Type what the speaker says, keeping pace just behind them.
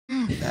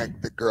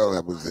The girl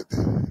that was it.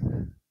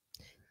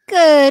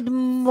 Good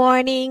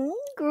morning,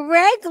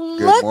 Greg.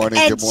 Look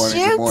at Good morning.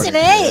 you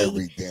today.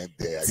 Every damn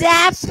day.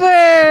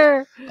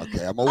 Dapper.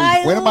 Okay, I'm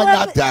always. When am I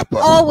not dapper?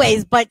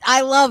 Always, but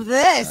I love I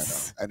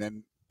this. know. And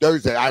then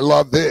Thursday, I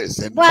love this.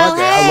 And Well,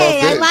 Monday,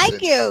 hey, I I love like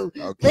this. you.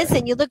 Okay.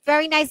 Listen, you look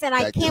very nice, and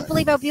I Thank can't you.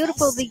 believe how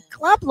beautiful the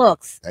club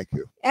looks. Thank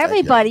you.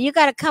 Everybody, you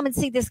got to come and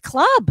see this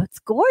club. It's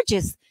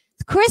gorgeous.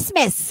 It's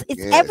Christmas.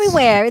 It's Yes.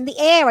 everywhere in the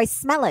air. I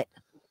smell it.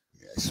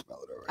 Yeah, I smell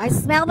it already. I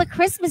smell the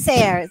Christmas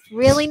air. It's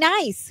really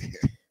nice.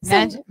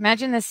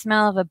 Imagine the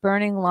smell of a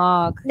burning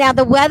log. Now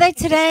the weather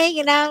today,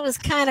 it was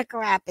kind of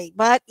crappy,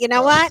 but you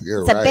know what?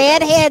 You're It's a right,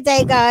 bad Alice. hair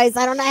day, guys.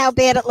 I don't know how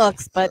bad it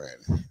looks, but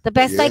the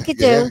best I could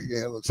do.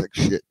 Yeah, it looks like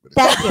shit.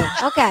 Thank you.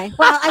 Okay.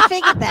 Well, I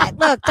figured that.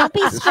 Look, don't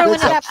be Just screwing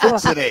fix it up, up for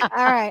fix me. it in. All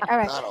right.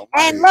 God almighty.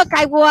 And look,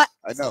 I wore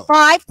I know.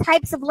 5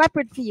 types of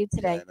leopard for you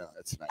today. Yeah, I know.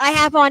 That's nice. I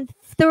have on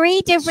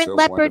 3 different So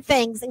leopard wonderful.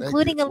 things, Thank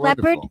including you. a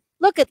leopard. Wonderful.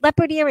 Look at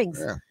leopard earrings.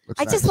 Yeah,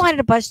 looks I just nice. wanted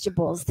to bust your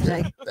balls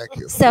today. Thank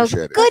you. So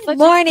Appreciate it. good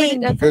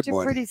morning. That's Good such a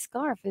morning. pretty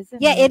scarf,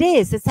 isn't Yeah, it? it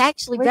is. It's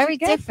actually Where'd very you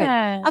get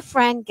different. that? A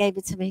friend gave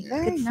it to me.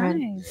 Very Good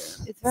friend.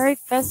 nice. It's very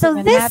festive So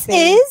and this happy.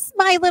 is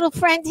my little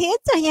friend here,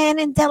 Diane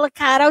and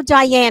Delicato,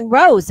 Diane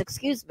Rose.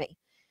 Excuse me.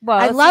 well,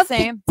 I it's love the the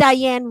same.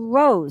 Diane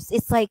Rose.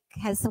 It's like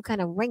has some kind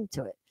of ring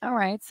to it. All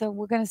right, so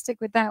we're gonna stick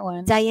with that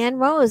one. Diane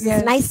Rose. Yes.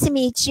 It's nice to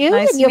meet you.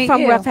 Nice and to you're meet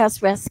from you. Rough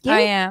House Rescue. I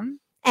am.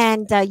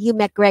 And you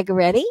met Greg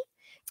already.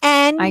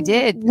 And I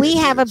did. We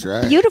have a That's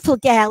right. beautiful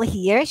gal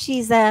here.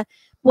 She's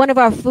one of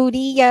our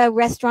foodie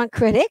restaurant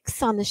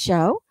critics on the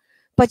show.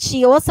 But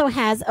she also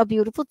has a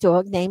beautiful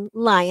dog named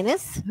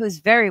Lioness. Who's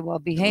very well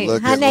behaved.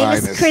 Look Her at name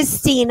is Linus.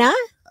 Christina.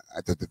 I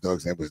thought the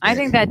dog's name was I Danny.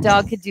 think that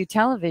dog could do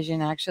television,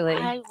 actually.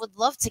 I would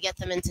love to get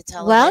them into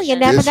television. Well, you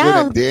never This one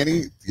know. and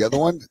Danny, the other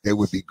one, they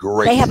would be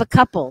great. They have a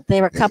couple.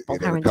 They're a They- couple,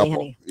 they're her a and couple.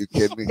 Danny. You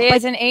kidding me?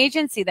 There's an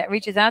agency that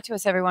reaches out to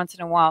us every once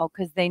in a while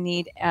because they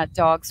need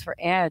dogs for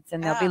ads,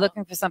 and they'll be Oh.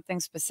 looking for something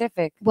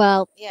specific.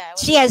 Well, Yeah, I would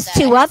She love has that.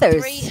 2 I have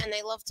others. 3, and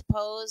they love to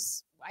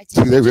pose. I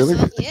Do they pictures really?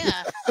 of- yeah.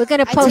 we're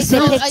going to I post take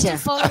a photo- I picture. do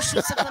photo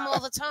shoots of them all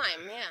the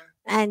time. Yeah.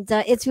 And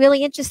it's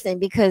really interesting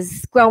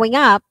because growing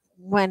up,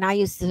 when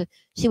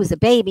she was a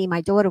baby,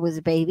 my daughter was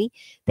a baby,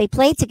 they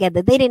played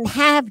together. They didn't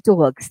have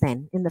dogs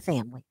then in the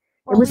family.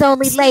 It was we had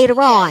only Snoopy. later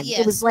Yeah, on. yeah,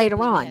 It was later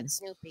Snoopy. We on. had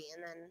Snoopy,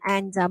 and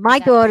then And my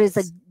That daughter's a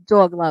makes-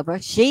 dog lover.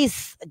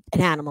 She's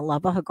an animal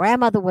lover. Her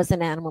grandmother was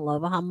an animal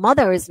lover. Her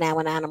mother is now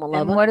an animal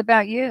And lover. what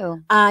about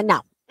you?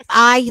 No,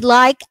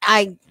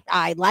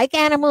 I like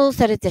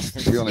animals at a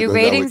distance. She only Your goes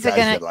out with ratings are guys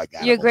gonna that like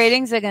your animals.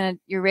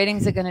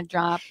 ratings are gonna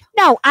drop.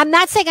 No, I'm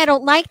not saying I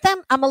don't like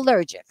them. I'm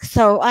allergic,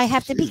 so I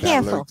have to be She's not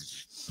careful. allergic,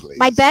 please.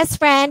 My best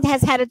friend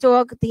has had a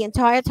dog the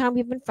entire time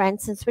we've been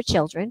friends since we're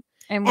children.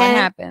 And what And-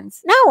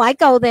 happens? No, I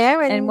go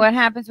there And what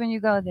happens when you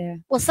go there?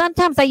 Well,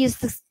 sometimes I used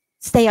to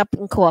stay up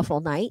and cough all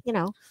night,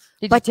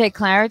 Did But- you take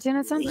Claritin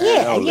or something?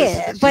 Yeah, listen,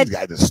 yeah, she's but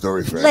got the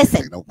story for listen,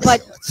 everything. No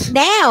but violence.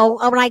 Now,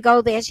 when I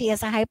go there, she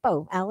has a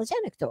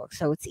hypoallergenic dog,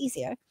 so it's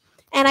easier.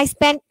 And I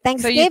spent So you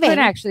Thanksgiving. could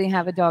actually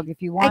have a dog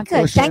if you I want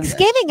could. to. Sure.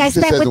 Thanksgiving, I She just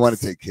spent doesn't with. want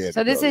to take care of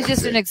So the this dog, is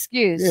just that's an it.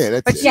 excuse. Yeah,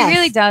 that's but it. she Yes.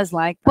 really does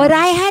like them. But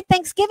I had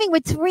Thanksgiving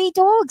with 3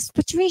 dogs.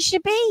 Patricia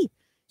B.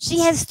 She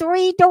has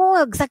 3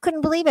 dogs. I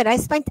couldn't believe it. I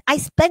spent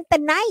the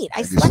night. I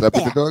Have you slept slept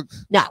there, with the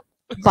dogs?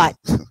 but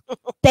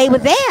they were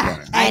there.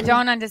 I And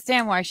don't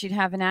understand why she'd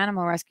have an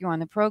animal rescue on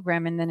the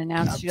program and then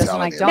announce I'm she doesn't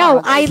telling like you.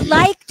 dogs. no, I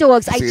like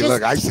dogs. I See, just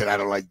look, I said I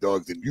don't like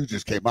dogs, and you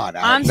just came on.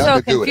 I I'm had so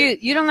nothing to do with it.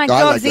 confused. You don't like No, I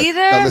dogs like it.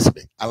 either? No, listen to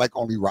me. I like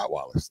only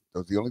Rottweilers.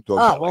 Those are the only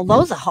dogs. I oh well, like.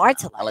 those are hard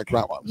to I like.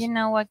 like Rottweilers. You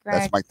know what, Greg?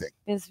 That's my thing.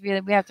 This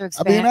really, we have to I'm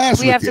being expand.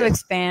 honest We with have to you.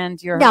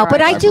 expand your. No,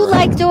 but I horizons. do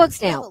Right. like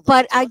dogs You now. have a But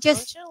little I dog,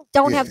 just don't you?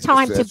 don't Yeah, have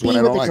time to that's what be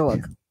I with don't a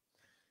like. dog.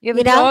 You have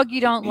you a know? dog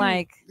you don't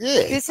like. Yeah,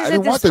 This I is a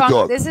didn't want the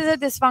dog. This is a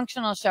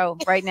dysfunctional show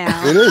right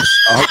now. It is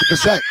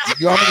 100%.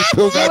 You know how many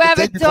pills I You have have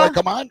to a take before I dog-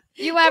 come on?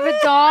 You have a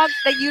dog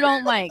that you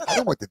don't like. I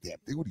don't want the damn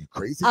thing. What are you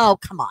crazy? Oh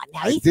come on,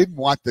 now. I didn't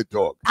want the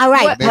dog. All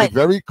right, I made it but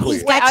very clear.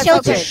 he's got Wait, It's a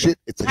children. okay. shit.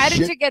 It's a How shit.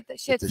 did you get the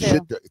Shih It's a Tzu?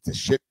 shit. It's a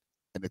shit,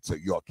 and it's a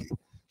Yorkie.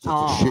 So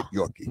Oh. it's a shit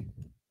Yorkie.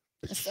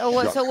 It's So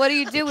what? shit. So what do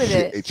you do with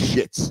Shit, it? it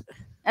shits.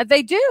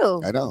 They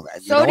do. I know.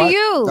 And So know do what?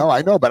 you. No,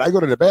 I know, but I go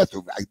to the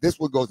bathroom. This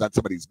one goes on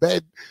somebody's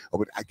bed.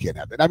 Oh, I can't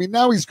have it. I mean,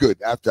 now he's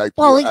good. After I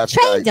well, he after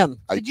trained him.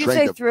 I Did you trained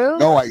say him. through?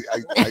 No, I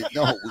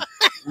no.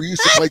 We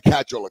used to play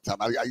catch all the time.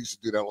 I used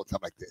to do that all the time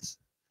like this.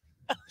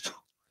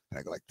 And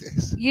I go like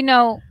this. You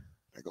know,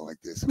 I go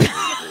like this. And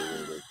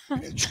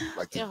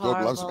like the You're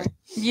dog loves me. horrible.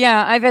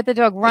 yeah, I bet the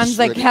dog runs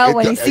swear like to- hell it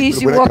when he does-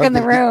 sees you when it walk comes in the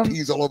to room.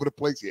 Pees all over the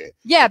place. Yeah,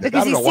 Yeah, I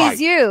because he don't know why.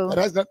 sees you.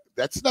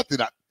 That's nothing.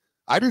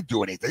 I didn't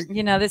do anything.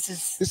 You know, This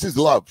is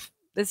love.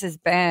 this is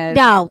bad.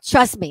 No,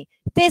 trust me.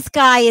 This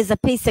guy is a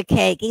piece of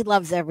cake. He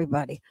loves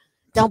everybody.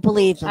 Don't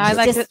believe him. I'd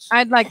like Just- to.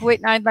 I'd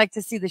like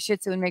to see the Shih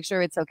Tzu and make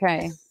sure it's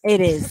okay.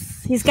 It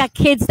is. He's got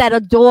kids that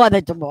adore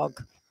the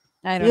dog.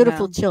 I don't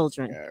Beautiful know.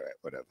 children. Yeah, all right,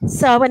 whatever.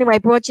 So anyway, I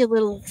brought you a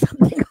little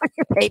something on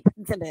your paper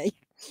today.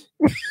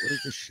 What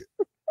is this shit?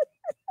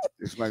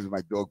 This reminds me of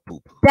my dog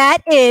poop. That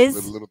is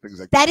Little things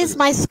like that Look is at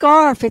my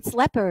scarf. It's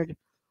leopard.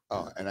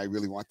 Oh, and I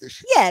really want this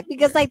shit. Yeah,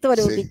 because I thought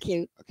it would be See?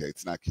 cute. Okay,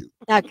 it's not cute.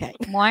 Okay,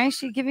 Why is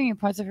she giving you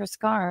parts of her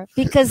scarf?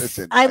 because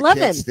Listen, I love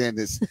can't him. stand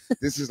this.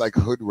 This is like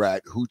hood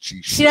rat hoochie.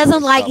 She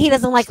doesn't like. He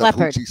doesn't like stuff,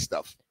 leopard. hoochie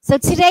stuff. So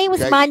today was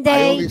Okay? I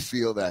Monday. only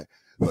feel that.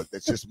 Look,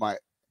 that's just my.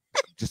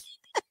 Just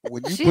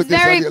when you She's put this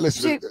very- on your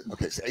listen.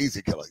 Okay, so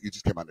easy killer. You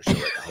just came on the show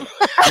right now. Hold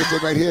on. This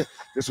one right here.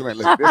 This one right.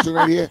 Listen, this one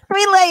right here.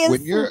 3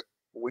 layers.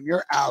 When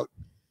you're out,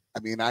 I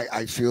mean,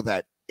 I feel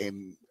that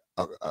in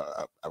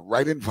a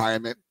right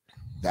environment,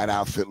 that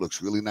outfit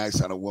looks really nice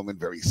on a woman,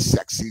 very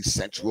sexy,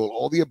 sensual,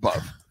 all the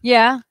above.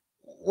 Yeah.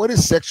 What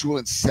is sexual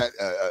and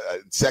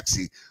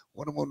sexy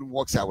when a woman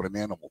walks out with an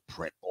animal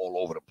print all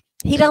over them?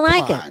 He don't Come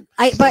like it.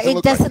 on. But it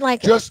look doesn't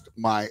like it. Just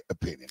my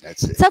opinion.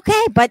 That's it. It's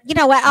okay, but you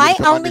know what? You I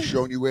come on only the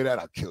show and you wear that,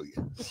 I'll kill you.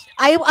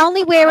 I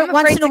only wear I'm it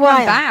once afraid in a to while.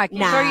 come back. You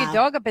throw your Nah.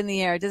 dog up in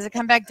the air. Does it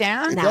come back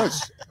down? It No.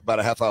 does. About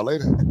a half hour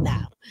later.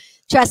 No,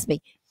 trust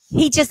me.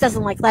 He just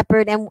doesn't like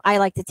leopard, and I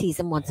like to tease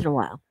him once in a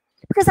while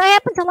because I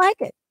happen to like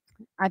it.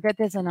 I bet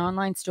there's an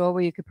online store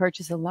where you could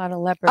purchase a lot of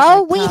leopard.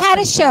 Oh, like we tops had a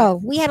and stuff.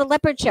 show. We had a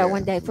leopard show Yeah,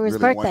 one day it for was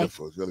his really birthday.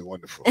 Wonderful. It was really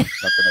wonderful.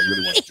 Something I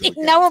really want to do You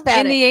again. know about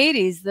In it. the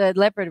 80s, the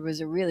leopard was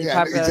a really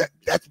Yeah, popular.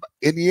 that's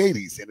in the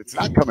 80s, and it's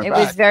not coming It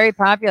back. was very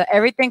popular.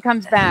 Everything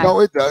comes back. No,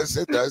 it does.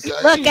 It does.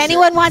 Look,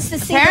 anyone wants to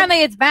see?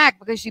 Apparently, it's back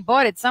because she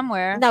bought it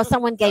somewhere. No,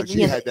 someone No, gave she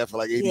me. had that for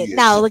like 80 Yeah, years.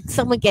 no, look,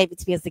 someone gave it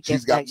to me as a She's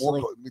gift. got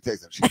Actually, more. Let me tell you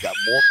something. She's got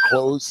more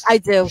clothes. I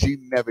do. She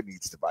never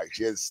needs to buy.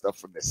 She has stuff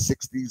from the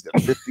 60s, the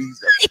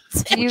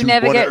 50s. Do you you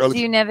never bought it get? early- Do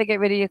you never get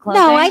rid of your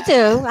clothing? No, I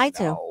do. I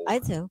do. No. I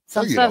do.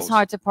 Some No, you stuff's don't.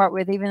 hard to part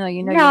with, even though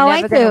you know No, you're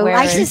I never going do. to wear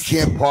I it. She just-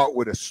 can't part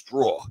with a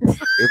straw.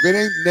 If it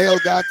ain't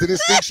nailed down to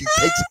this thing, she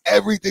takes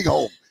everything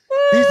home.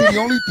 These are the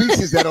only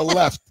pieces that are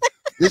left.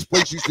 This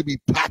place used to be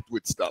packed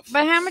with stuff.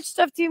 But how much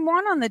stuff do you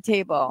want on the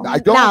table? I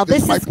don't. No,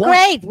 This this my is point.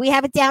 great. We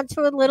have it down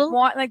to a little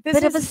Want like this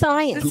bit is of a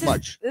science. Too this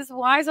much. This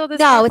why is all this?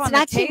 No, stuff it's on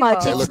not the too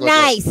much. Hey, table? It's look,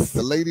 nice.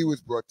 The lady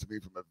was brought to me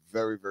from a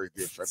very, very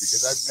dear friend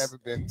because I've never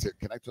been to.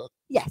 Can I talk?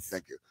 Yes.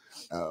 Thank you.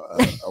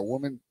 A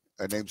woman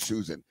named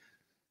Susan,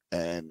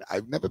 and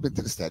I've never been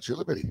to the Statue of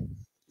Liberty.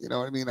 You know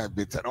what I mean? I've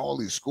been to all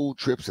these school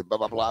trips and blah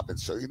blah blah. And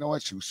so you know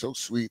what? She was so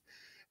sweet.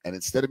 And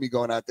instead of me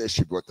going out there,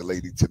 she brought the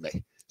lady to me.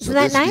 So Isn't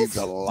that this nice? means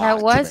a lot That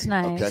to was me,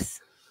 nice. Okay.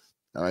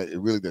 All right. It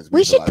really does. We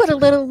mean should lot put to a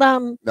me. little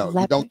No, you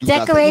leopard don't do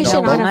decoration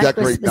nothing. No, on don't our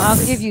decorate Christmas. I'll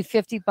nothing. give you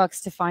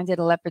 $50 to find it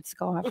a leopard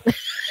scarf.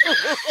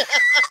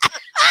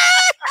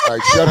 All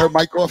right, shut her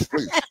mic off,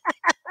 please.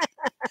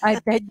 I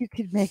bet you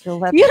could make a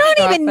leopard. You don't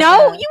scarf even for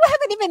know. that. You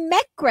haven't even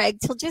met Greg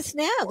till just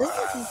now. This is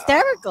Wow.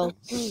 hysterical.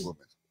 This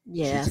woman.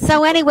 Yeah. She's a So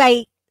keeper.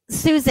 anyway,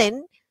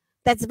 Susan,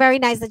 that's very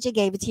nice that you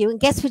gave it to you. And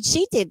guess what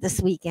she did this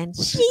weekend?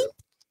 What'd She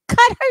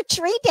cut her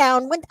tree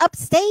down, went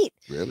upstate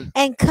Really?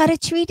 and cut a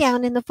tree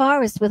down in the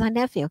forest with her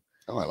nephew.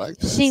 Oh, I like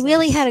that. She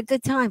really had a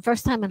good time,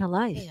 first time in her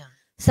life. Yeah.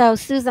 So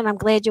Susan, I'm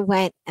glad you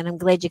went, and I'm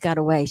glad you got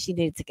away. She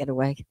needed to get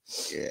away.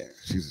 Yeah,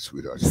 she's a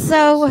sweetheart. She really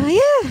So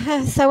is.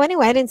 yeah. So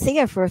anyway, I didn't see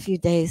her for a few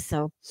days.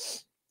 So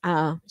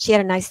she had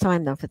a nice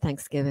time though for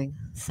Thanksgiving.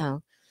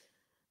 So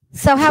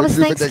how What'd was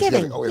you do for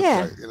Thanksgiving? Oh,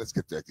 Yeah. sorry. Let's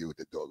get back to you with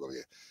the dog over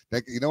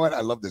here. You know what?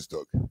 I love this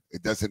dog.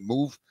 It doesn't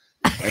move,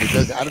 and it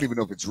doesn't. I don't even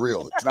know if it's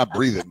real. It's not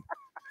breathing.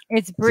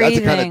 It's So that's breathing.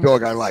 the kind of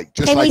dog I like.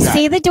 Just Can like we that.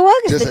 see the dog?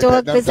 Is Just the like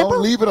dog that. No, visible?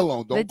 Don't leave it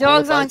alone. Don't The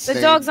dog's call it on. by The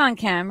saying- dog's on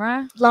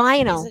camera.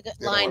 Lionel. He's a good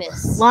Yeah, whatever.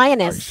 Linus.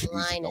 Lioness. Don't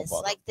Linus.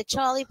 bother. Like the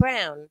Charlie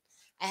Brown.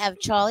 I have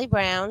Charlie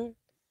Brown,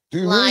 Do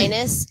you really?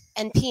 Linus,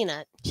 and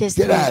Peanut. Just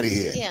Get out of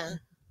here. Yeah.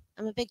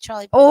 I'm a big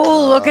Charlie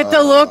Oh, look at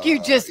the look you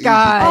just Easy.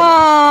 got.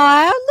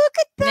 Oh, look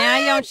at that.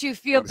 Now don't you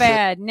feel Wanna sit?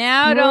 bad?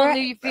 Now don't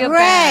you feel Greg,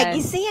 bad?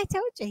 you see, I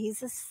told you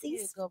he's a He's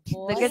he's. a good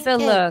boy. Look at the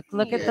look.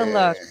 Look at the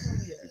look.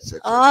 He's such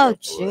a Oh, good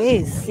boy.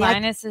 jeez. See, I-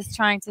 Linus is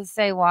trying to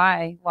say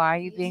why. Why are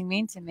you being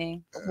mean to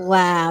me?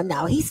 Wow.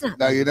 No, he's not.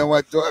 Now you know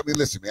what? I mean,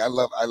 listen to me.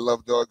 I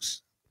love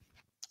dogs,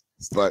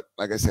 but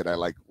like I said, I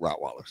like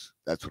Rottweilers.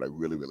 That's what I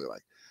really, really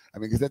like. I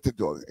mean, because that's a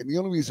dog, and the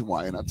only reason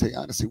why, and I'll tell you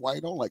honestly, why I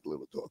don't like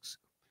little dogs,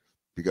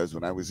 because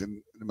when I was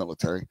in the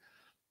military,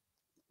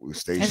 we were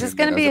stationed. Is this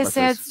going to and be I a was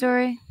at my sad first-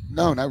 story?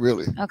 No, not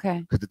really, Okay.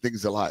 because the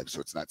thing's alive,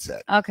 so it's not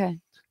sad. Okay.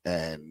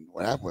 And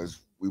what happened was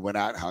we went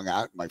out, hung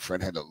out. My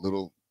friend had a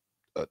little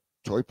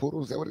toy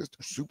poodle. Is that what it is?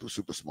 Super,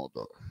 super small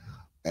dog.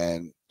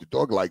 And the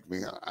dog liked me.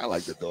 I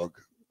liked the dog.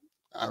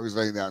 I was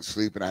laying down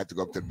sleeping. I had to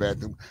go up to the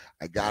bathroom.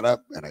 I got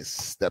up and I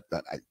stepped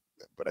on.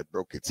 But I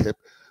broke its hip.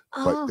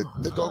 But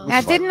the dog was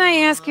Now, fine. didn't I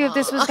ask you if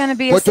this was going to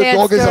be a But the sad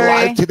dog is story?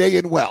 alive today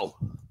and well.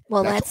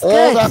 Well, That's that's all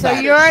good. that So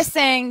matters. you're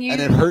saying you And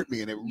it hurt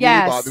me, and it really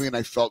Yes. bothered me, and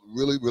I felt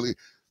really, really.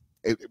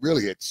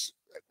 It's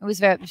it was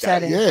very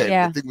upsetting. yeah,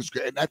 Yeah. the thing was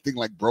great, and that thing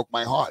like broke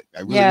my heart. I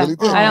really, Yeah. really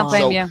did. I don't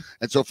blame So- you.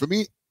 And so for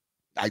me,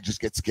 I just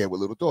get scared with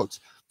little dogs.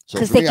 So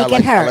 'Cause for they me, could I get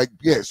like, I hurt. like,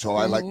 yeah. So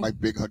I like Mhm. my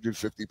big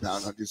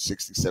 150-pound,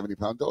 160,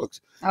 70-pound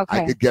dogs. I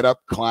Okay. could get up,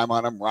 climb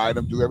on them, ride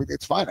them, do everything.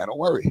 It's fine. I don't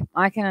worry.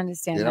 I can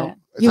understand You know. that.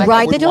 It's You like, I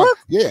ride the wouldn't want-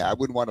 dog? yeah, I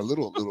wouldn't want a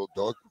little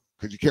dog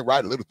because you can't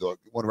ride a little dog.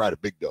 You want to ride a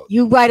big dog.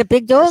 You ride a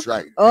big dog? That's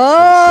right.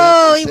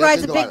 Oh, he Samson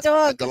rides a and big Delilah.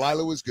 dog. And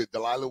Delilah was good.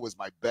 Delilah was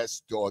my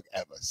best dog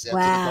ever.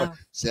 Wow.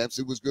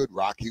 Samson was good.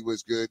 Rocky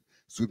was good.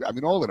 Sweet, I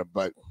mean, all of them.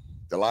 But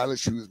Delilah,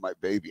 she was my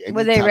baby.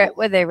 Were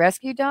they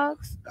rescue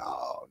dogs?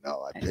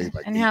 No. I paid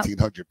like And how-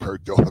 $1,800 per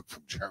dog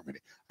from Germany.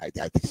 I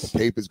take the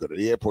papers, go to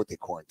the airport, they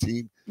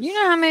quarantine. You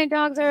know how many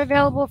dogs are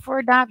available for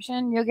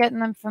adoption? You're getting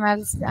them from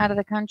out of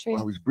the country,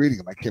 Well, I was breeding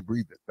them. I can't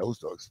breed those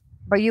dogs.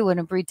 but you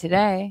wouldn't breed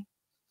today.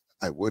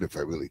 I would if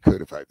I really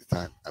could, if I had the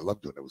time. I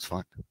loved doing it. It was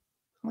fun.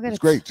 We're It's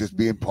gonna great, just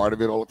being part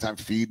of it all the time,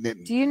 feeding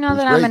it. Do you It know was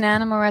that I'm great. an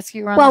animal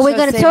rescuer? On Well, the we're show,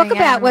 going to Saving talk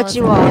about what Animals?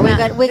 you are.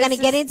 Yeah. We're going to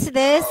get into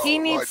this. He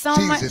needs Lord so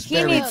much. Jesus, He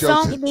Mary needs so.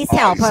 Joseph. He needs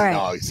help, he's- all right.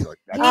 no, he's like,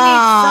 He needs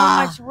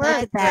Ah, so much work,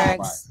 look at that.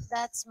 Greg.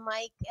 That's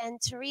Mike and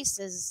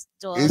Teresa's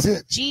dog. Is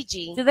it?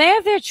 Gigi. Do they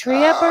have their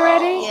tree up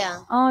already?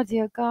 Yeah. Oh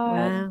dear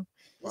God,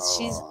 Wow.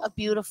 She's a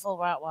beautiful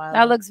Rottweiler.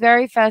 that looks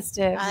very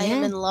festive. I am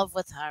Yeah. in love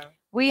with her.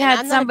 We And had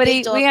I'm not a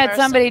big somebody. We dog had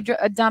person. somebody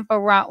dump a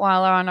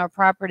Rottweiler on our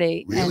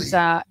property, Really?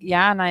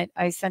 and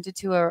I sent it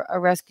to a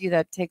rescue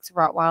that takes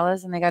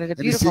Rottweilers, and they got it a And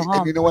you beautiful see- home.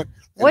 And you know what?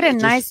 What a It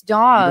just- nice You know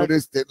dog!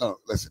 this? No,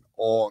 listen.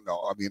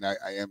 I mean, I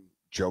am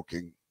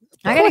joking.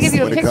 I gotta give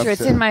you a When it picture. comes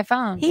It's to- in my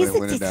phone. He's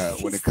when a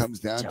it comes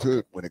down to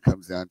it, when it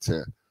comes down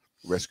to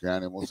rescue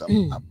animals, I'm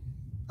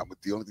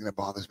the only thing that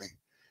bothers me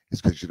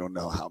is because you don't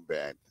know how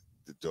bad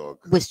the dog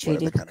Was what other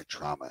treated. kind of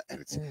trauma, and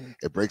Mm.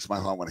 it breaks my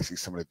heart when I see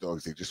some of the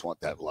dogs. They just want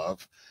that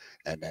love,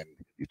 and then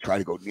you try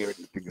to go near it,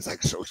 and the thing is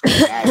like so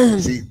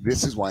scared. See,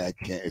 this is why I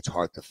can't. It's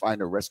hard to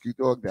find a rescue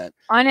dog that.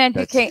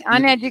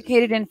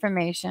 Uneducated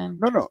information.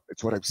 No,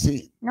 it's what I've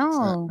seen. No.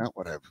 It's not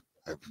what I've.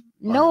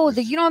 No, learned.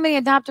 you don't have any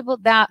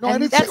adoptable that. No, I and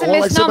didn't that's say a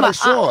all I said what misnomer. I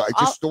saw. I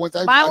just the ones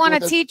I want to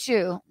that- teach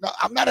you. No,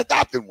 I'm not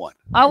adopting one.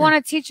 I want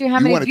to teach you how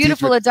You many wanna teach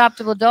beautiful me-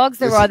 adoptable dogs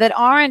there Listen. are that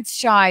aren't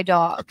shy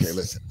dogs. Okay,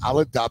 listen. I'll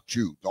adopt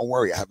you. Don't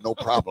worry. I have no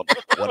problem.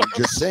 What I'm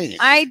just saying.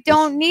 I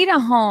don't need a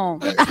home.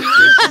 Yes,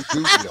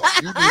 you do,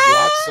 you need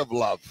lots of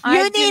love.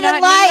 I You do need not a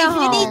life.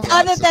 home. You need Lots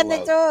other of than the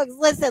love. dogs.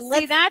 Listen,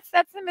 See, let's.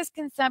 that's the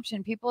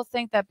misconception. People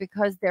think that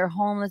because they're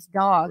homeless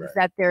dogs, Right.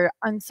 that they're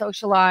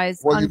unsocialized,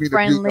 Well, you mean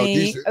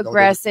unfriendly, no,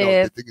 aggressive.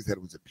 the thing is that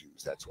it was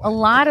abused. That's why. A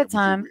lot of It was-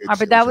 time, it's-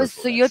 but it that was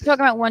hurtful, so. You're that's it.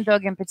 talking about one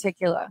dog in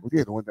particular. Well,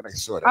 yeah, the one that I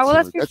saw. well,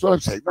 let's be- That's what I'm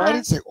saying. No, I Alright.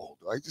 didn't say all.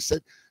 I just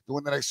said the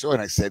one that I saw,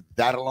 and I said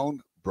that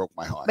alone broke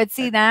my heart. But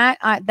see And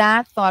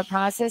that thought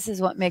process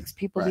is what makes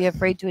people be Right.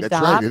 afraid to that's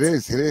adopt. right. It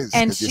is.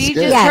 And 'cause you're she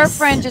scared. just her Yes.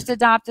 friend just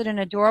adopted an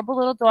adorable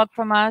little dog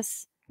from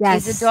us.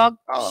 Yes. Is the dog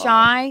Oh.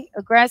 shy,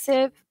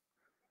 aggressive?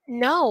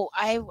 No,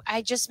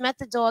 I just met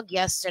the dog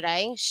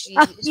yesterday. She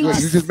Oh, You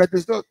just met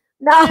this dog.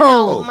 No.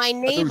 Oh, my I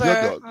thought it was your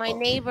neighbor, dog. my Oh.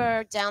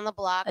 neighbor down the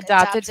block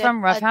Adopted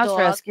from Rough a House dog,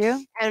 Rescue.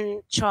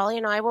 and Charlie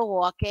and I were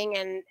walking,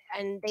 and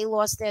they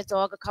lost their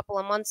dog a couple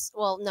of months.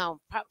 Well, no,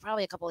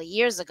 probably a couple of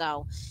years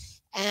ago.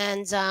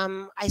 And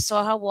I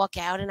saw her walk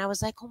out, and I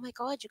was like, "Oh my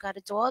God, you got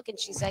a dog?" And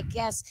she's like,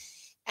 "Yes."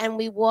 And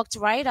we walked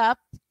right up,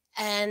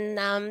 and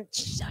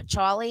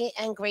Charlie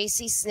and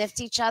Gracie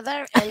sniffed each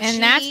other,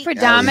 And that's she-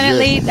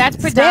 predominantly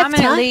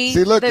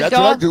See, look, the that's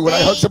what I dog. do when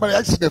I hug they- somebody.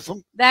 I sniff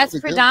them. That's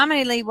Big deal.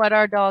 predominantly what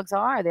our dogs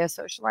are. They're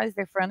socialized.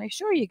 They're friendly.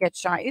 Sure, you get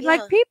shy. You Yeah.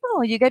 like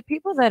people. You get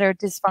people that are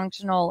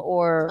dysfunctional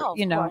or Oh, of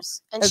you know.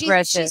 course. And she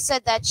aggressive.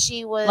 said that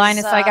she was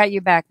Linus, I got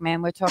you back,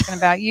 man. We're talking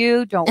about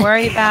you. Don't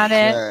worry about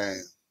it. Yeah.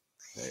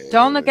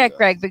 Don't look at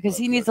Greg because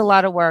he needs a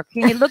lot of work.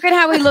 Look at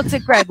how he looks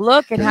at Greg.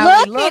 Look at how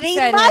Look he looks at he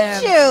at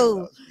loves him.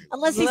 you.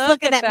 Unless he's Look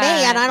looking at at me,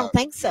 and that. I don't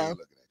think so.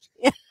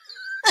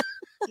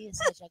 He's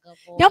such a good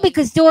boy. No,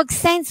 because dogs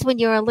sense when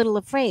you're a little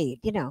afraid.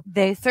 You know.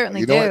 They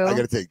certainly You know do. what? I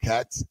got to tell you,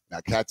 cats. Now,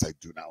 cats I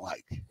do not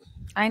like.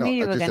 I No, knew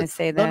you I were just going to said-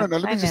 say that. No.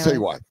 Let I me just knew tell it.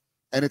 you why.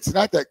 And it's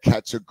not that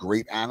cats are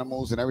great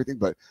animals and everything,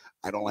 but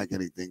I don't like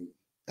anything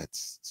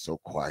that's so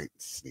quiet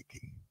and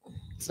sneaky.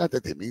 It's not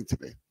that they mean to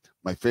me.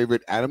 My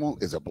favorite animal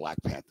is a Black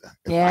Panther. If I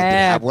could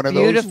Yeah, have one of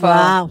beautiful.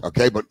 Wow. those,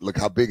 okay, but look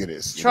how big it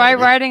is. you know Try what I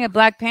mean? riding a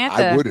Black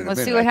Panther. would in a We'll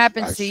see minute. what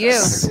happens I- to you.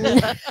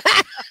 I-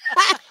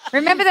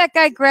 Remember that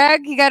guy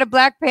Greg? He got a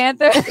Black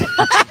Panther.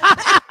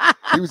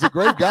 He was a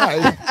great guy.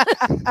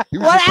 He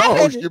was What a co-host.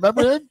 happened? You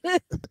remember him?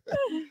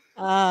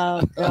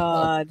 Oh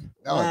God.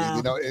 No, I mean, Wow.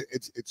 you know,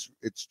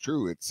 it's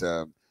true. It's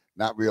not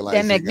They're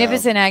realizing.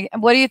 magnificent.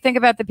 What do you think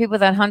about the people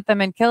that hunt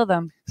them and kill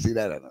them? See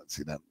that? I don't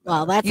see that.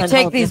 Well, that's You a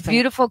take whole these different-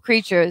 beautiful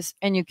creatures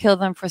and you kill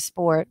them for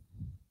sport.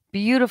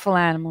 Beautiful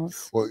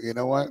animals. Well, you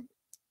know what?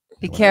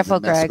 Be When I was careful,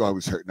 in Mexico, Greg. I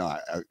was hurt. No,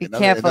 Be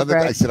careful, I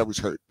Greg. said I was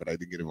hurt, but I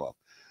didn't get involved.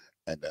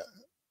 And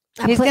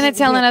I He's put gonna it-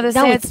 tell another no,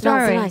 sad it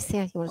smells story. nice.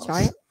 Yeah, you want to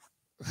try it?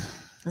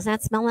 Does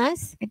that smell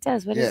nice? It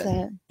does. What is Yeah.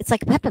 that? It's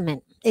like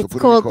peppermint. so It's put it in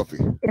called your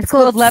coffee. it's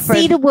called called leopard.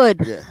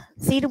 cedarwood. Yeah,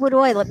 Cedarwood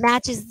oil. It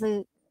matches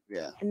the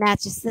yeah, it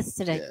matches this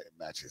yeah. today. It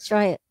matches.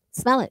 Try it.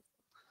 Smell it.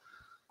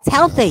 It's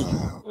healthy.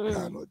 Oh,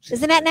 God, Lord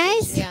Isn't that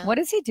Jesus. nice? Yeah. What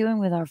is he doing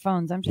with our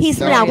phones? I'm just He's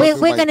No, now. curious.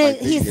 this We're is my gonna.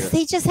 thing He's here.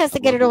 he just has to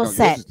get it Well, all no,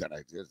 set. yours is done.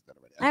 Yours is done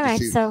already. I'm All just right.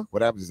 seeing- So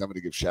what happens is I'm going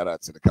to give shout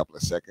outs in a couple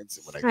of seconds.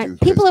 And when I all do,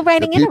 right. People are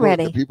writing the in people,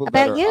 already the people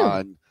about that are you.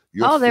 on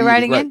your Oh, they're feed,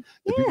 writing right, in?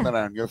 The people Yeah. that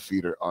are on your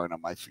feed aren't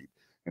on my feed.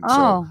 And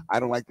Oh. so I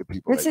don't like the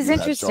people. This that is you have,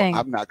 interesting. So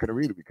I'm not going to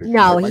read it because you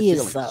No, hurt my he is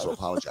feelings, so. so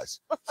apologize.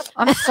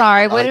 I'm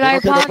sorry. What All did right, I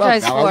okay, no problem.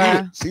 apologize Now I'll read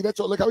for? it. See, that's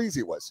all. Look how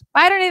easy it was.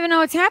 I don't even know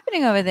what's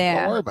happening over Don't worry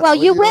there. about Well,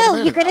 it. you I'll let know in a will.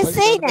 You're minute. going I'll to let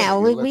you know say in a minute. now.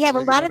 You'll We let- have a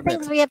let you lot know of in a things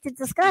minute. we have to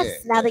discuss Yeah,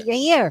 now that yeah.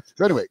 you're here.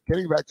 So anyway,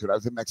 getting back to it, I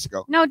was in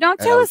Mexico. No, don't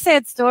And tell I a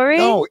sad story.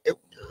 No,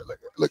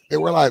 look, they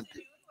were live.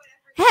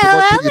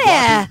 Hello can you block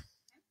there. me?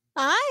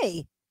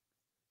 Hi.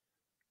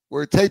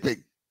 We're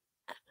taping.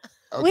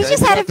 Okay. We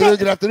just had a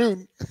Good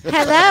afternoon.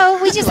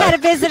 Hello. We just had a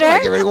visitor.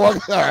 Get ready to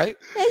walk. All right.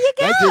 There you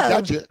Thank go. you.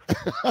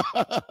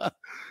 Gotcha.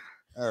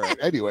 All right.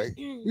 Anyway,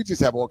 we just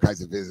have all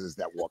kinds of visitors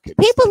that walk in.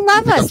 People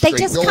love We pick us. up They stray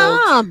just dogs,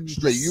 come.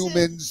 Stray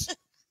humans.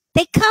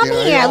 They come You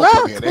know, they here. all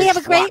come Look, here. we They have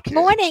a great flock here.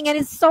 morning, and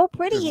it's so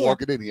pretty Just here.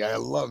 walking in here. I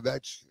love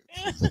that shit.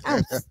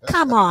 Oh,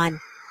 come on.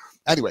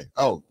 Anyway,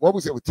 what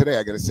was it with today?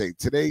 I got to say,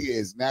 today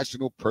is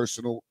National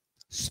Personal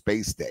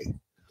Space Day.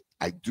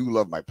 I do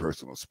love my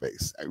personal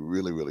space. I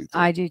really, really do.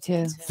 I do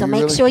too. So you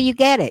make really? sure you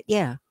get it.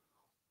 Yeah.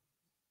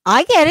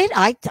 I get it.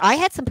 I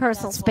had some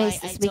personal That's why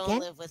space this I don't weekend.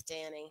 live with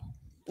Danny.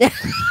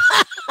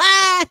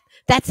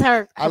 That's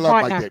her I love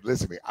partner. my kid.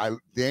 Listen to me.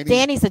 Danny,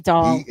 Danny's a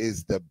doll. he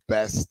is the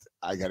best.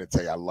 I got to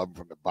tell you, I love him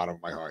from the bottom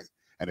of my heart.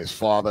 And his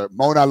father,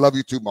 Mona, I love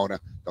you too, Mona.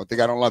 Don't think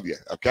I don't love you,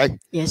 okay?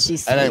 Yes,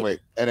 she's And sweet. anyway,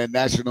 and then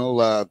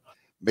National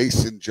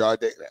Mason Jar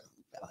Day,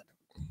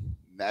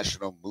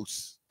 National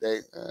Moose Day.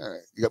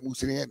 You got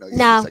moose in here? No. You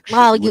No, it's like shit,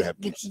 well, would you, have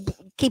you moose.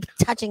 keep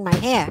touching my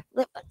hair.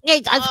 Look,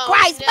 Jesus Oh,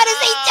 Christ, what is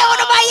he doing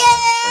to my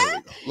hair? There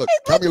we go. Look,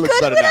 tell me it looks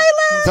good better when now.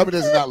 I laugh. Tell me it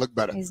does not look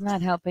better. He's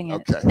not helping it.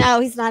 Okay. No,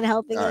 he's not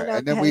helping All it. right.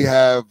 And then okay. we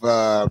have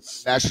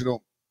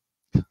National.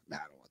 Nah,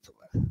 I don't want to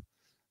let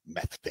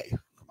Meth Day.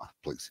 Come on,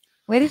 please.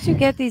 Where did you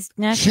get these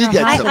national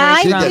gets I, them.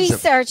 holidays She I from?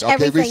 gets them. research Okay,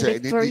 everything research.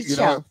 And before you each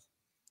know,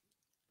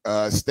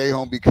 show. Stay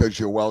home because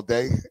you're well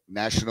day.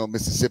 National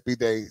Mississippi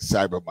Day.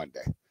 Cyber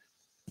Monday.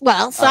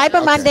 Well, All right, Cyber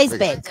okay, Monday's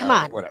figure it. big. Come All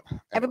right, on. whatever.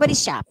 Anyway.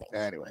 Everybody's shopping.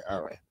 Anyway,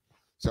 all right.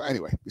 So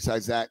anyway,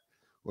 besides that,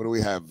 what do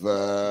we have?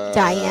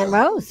 Diane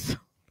Rose.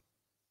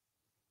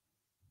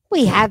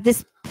 We have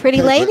this pretty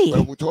okay, lady.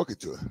 But we're talking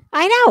to her.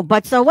 I know,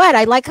 but so what?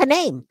 I like her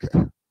name.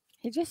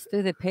 He just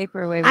threw the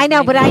paper away. I with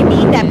know, me. but I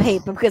need that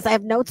paper because I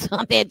have notes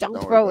on there. Don't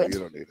Don't throw worry about it. You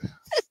don't need it.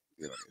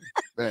 You don't need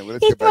it. But anyway,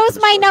 let's He get back to throws the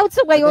my story. notes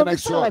away And all then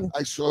the time.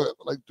 I saw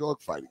like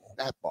dog fighting.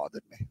 That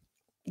bothered me.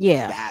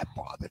 Yeah. That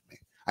bothered me.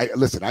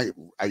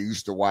 I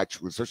used to watch,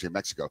 especially in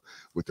Mexico,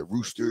 with the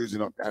roosters. You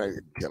know, I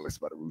didn't care less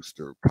about a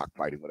rooster,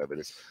 cockfighting, whatever it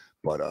is.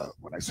 But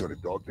when I saw the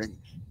dog thing,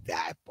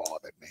 that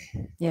bothered me.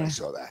 When I Yeah.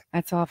 saw that,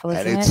 That's awful, and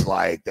isn't it's it?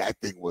 like that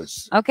thing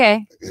was,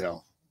 Okay. you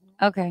know,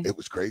 Okay. it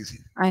was crazy.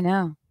 I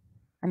know.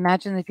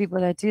 Imagine the people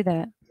that do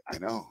that. I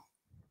know.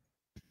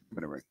 I'm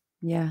gonna ring.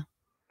 Yeah.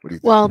 What do you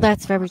think? Well,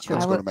 that's very true.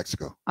 Let's I go to would-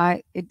 Mexico.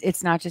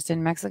 It's not just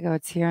in Mexico.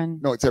 It's here in.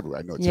 No, it's everywhere.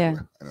 I know it's Yeah.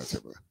 everywhere. I know it's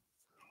everywhere.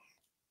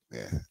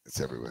 Yeah,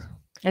 it's everywhere.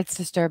 It's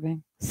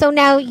disturbing. So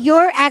now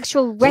your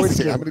actual So wait a second,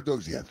 rescue. how many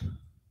dogs do you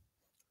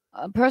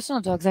have?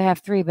 Personal dogs, I have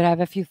 3, but I have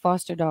a few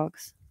foster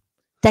dogs.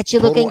 that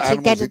you're Total looking to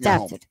animals get in your home.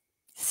 adopted.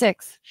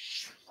 6.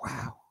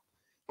 Wow.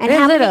 And They're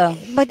how little.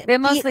 many, but They're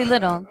do mostly you,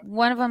 little.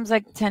 One of them's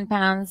like 10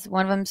 pounds.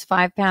 One of them's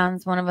 5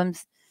 pounds. One of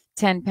them's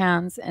 10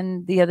 pounds.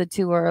 And the other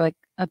 2 are like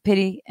a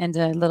pitty and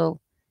a little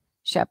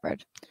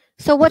shepherd.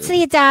 so what's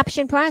the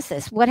adoption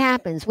process? What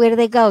happens? Where do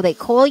they go? They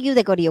call you,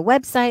 they go to your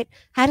website.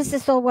 How does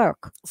this all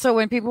work? So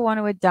when people want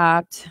to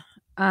adopt,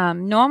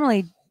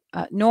 normally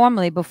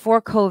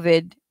before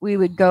COVID, we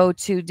would go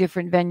to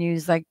different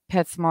venues like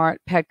PetSmart,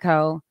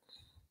 Petco,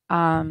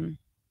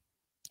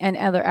 and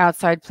other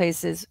outside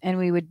places, and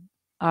we would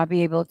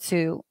be able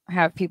to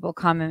have people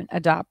come and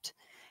adopt.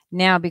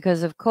 Now,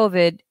 because of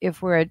COVID,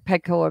 if we're at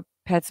Petco or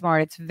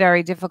PetSmart, it's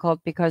very difficult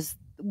because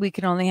we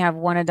can only have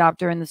one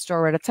adopter in the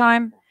store at a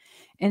time.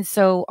 And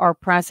so our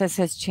process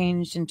has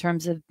changed in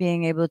terms of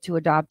being able to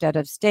adopt out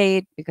of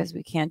state because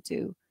we can't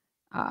do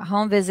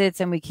home visits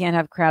and we can't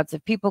have crowds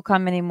of people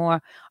come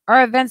anymore.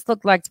 Our events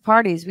look like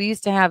parties. We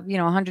used to have,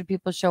 100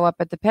 people show up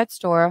at the pet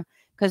store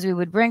because we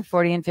would bring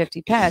 40 and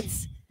 50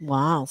 pets.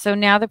 Wow. So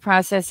now the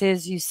process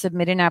is you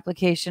submit an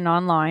application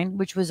online,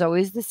 which was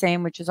always the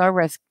same, which is our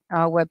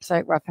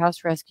website,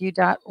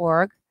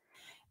 roughhouserescue.org.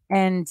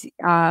 And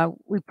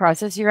we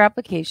process your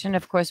application.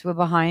 Of course, we're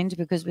behind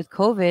because with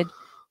COVID,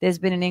 there's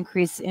been an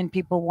increase in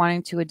people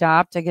wanting to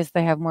adopt. I guess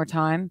they have more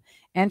time.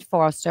 And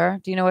foster.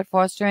 Do you know what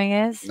fostering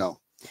is? No.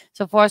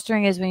 So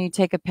fostering is when you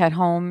take a pet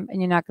home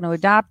and you're not going to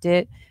adopt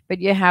it, but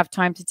you have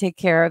time to take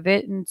care of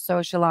it and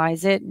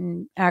socialize it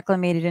and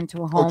acclimate it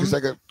into a home. Oh, just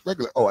like a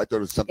regular. Oh, I thought it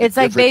was something. It's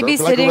like different,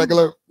 but like a babysitting.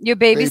 regular. You're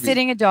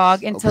babysitting a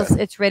dog until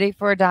Okay. it's ready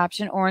for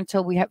adoption or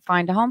until we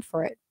find a home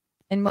for it.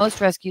 And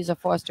most rescues are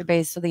foster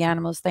based, so the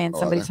animals stay in Oh, are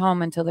somebody's they?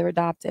 home until they're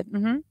adopted.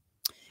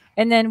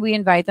 And then we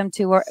invite them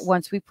to,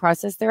 once we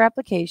process their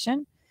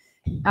application,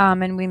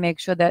 and we make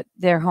sure that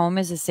their home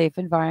is a safe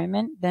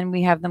environment, then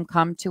we have them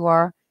come to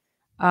our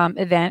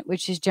event,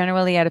 which is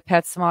generally at a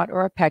PetSmart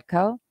or a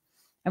Petco.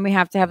 And we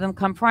have to have them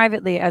come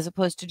privately as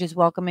opposed to just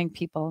welcoming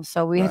people.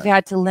 So we have Right.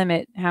 had to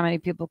limit how many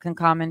people can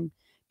come, and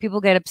people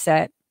get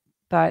upset,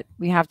 but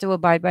we have to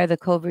abide by the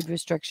COVID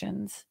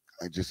restrictions.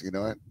 I just, you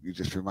know what? You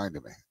just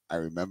reminded me. I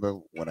remember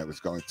when I was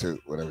getting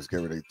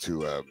ready to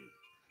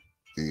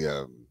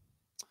the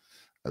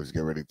I was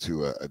getting ready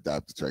to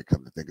adopt. To try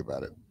come to think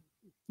about it.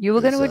 You were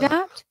going to Is,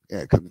 adopt?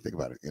 Yeah, come to think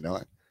about it. You know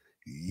what?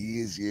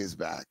 Years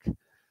back,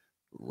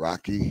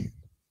 Rocky,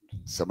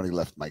 somebody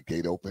left my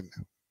gate open.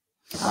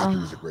 Rocky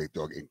was a great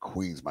dog in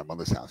Queens, my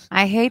mother's house.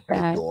 I hate And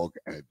that.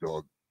 a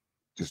dog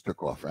just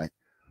took off, right?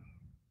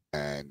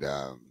 And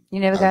You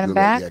never I got was him really-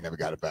 back? Yeah, I never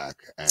got it back,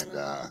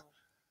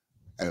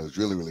 and it was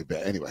really, really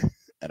bad. Anyway,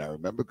 and I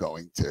remember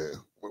going to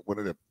one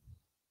of the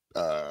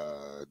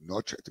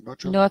North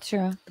Shore, North Shore.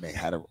 and they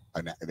had a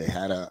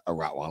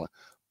Rottweiler,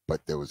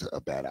 but there was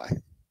a bad eye.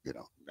 You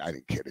know, I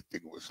didn't care. The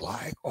thing was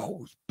like, oh,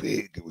 it was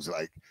big. It was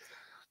like,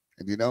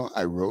 and you know,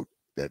 I wrote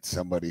that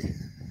somebody,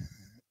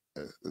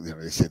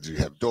 they said, do you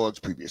have dogs?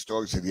 Previous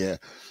dogs? I said, yeah.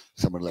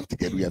 Someone left the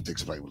gate. We have to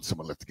explain. When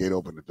someone left the gate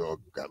open, the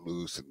dog got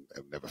loose and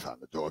never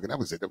found the dog, and that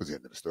was it. That was the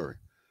end of the story.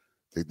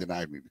 They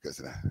denied me because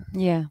of that.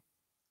 Yeah.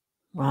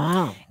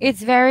 Wow.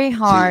 It's very See,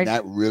 hard.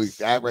 that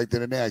right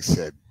then and there, I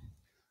said,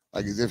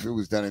 like as if it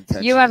was done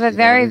intentionally. You have a know what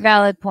very I mean?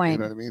 valid You point.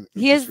 know what I mean?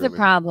 It's Here's just the really-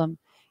 problem.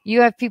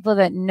 You have people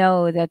that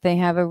know that they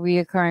have a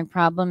reoccurring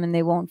problem and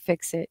they won't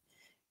fix it.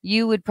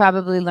 You would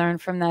probably learn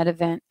from that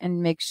event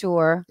and make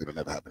sure. It'll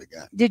never happen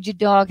again. Did your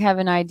dog have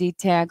an ID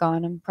tag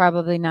on him?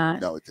 Probably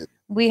not. No, it didn't.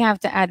 We have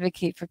to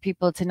advocate for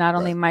people to not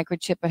only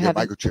microchip but Yeah, have.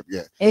 microchip.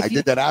 Yeah, If I you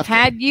did that after.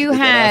 had I you did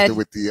that had- after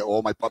with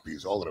all my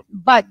puppies, all of them.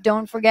 But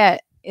don't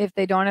forget, if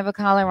they don't have a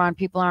collar on,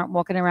 people aren't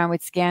walking around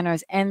with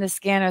scanners, and the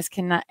scanners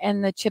cannot,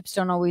 and the chips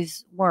don't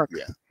always work.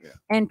 Yeah, yeah.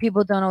 And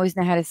people don't always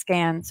know how to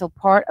scan. So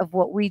part of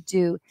what we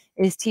do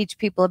is teach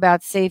people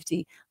about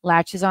safety,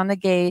 latches on the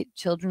gate,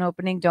 children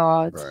opening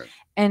dogs, Right.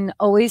 and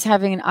always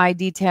having an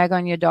ID tag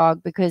on your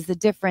dog, because the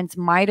difference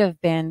might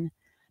have been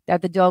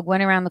that the dog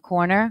went around the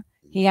corner,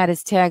 he had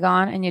his tag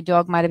on, and your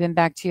dog might have been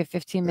back to you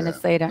 15 minutes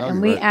Yeah. later. No,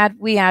 And you're right.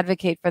 we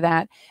advocate for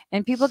that.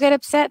 And people get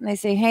upset and they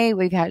say, hey,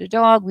 we've had a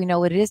dog. We know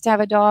what it is to have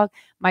a dog.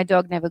 My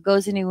dog never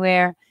goes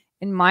anywhere.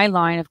 In my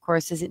line, of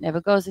course, is it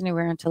never goes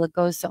anywhere until it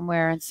goes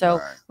somewhere. And so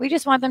Right. we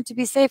just want them to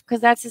be safe,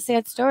 because that's a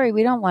sad story.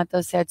 We don't want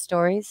those sad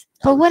stories.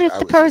 But what if I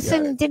the was- yeah,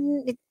 person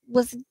didn't? It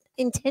was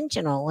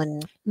intentional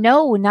and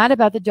No, not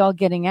about the dog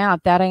getting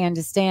out. That I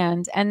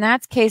understand. And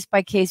that's case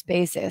by case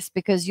basis,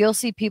 because you'll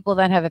see people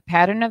that have a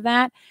pattern of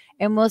that,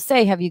 and we'll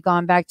say, have you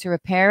gone back to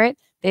repair it?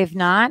 They've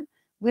not.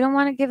 We don't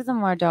want to give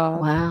them our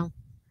dog. wow.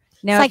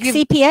 Now, It's if like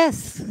you've,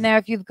 CPS, now,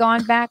 if you've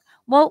gone back,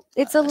 well,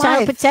 it's a Child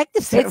life. Protective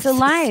It's Services. a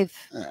life.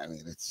 I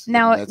mean, it's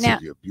Now- that's now-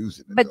 if you're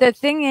abusing the But the dogs.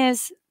 thing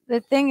is,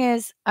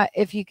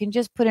 if you can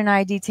just put an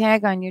ID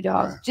tag on your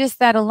dog, Right. just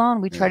that alone,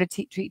 we try Yeah.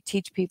 to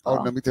teach people.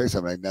 Oh, let me tell you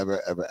something. I never,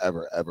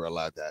 ever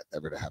allowed that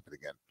ever to happen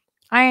again.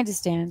 I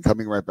understand.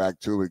 Coming right back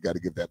to it, we got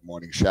to give that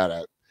morning shout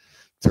out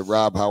to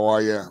Rob. How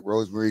are you?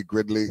 Rosemary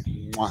Gridley.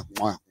 Mwah,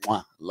 mwah,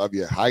 mwah. Love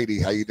you.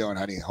 Heidi, how you doing,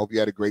 honey? Hope you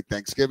had a great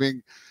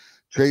Thanksgiving.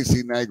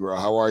 Tracy Negro,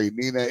 how are you?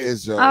 Nina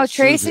is. Oh,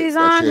 Tracy's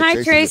on.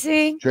 Hi,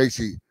 Tracy.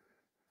 Tracy.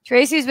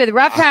 Tracy's with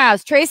Rough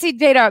House. Tracy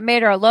made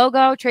our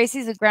logo.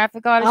 Tracy's a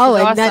graphic artist. Oh,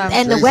 She's and awesome.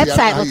 and the Tracy, I don't know website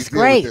how you looks deal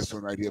with great. This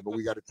one right here, but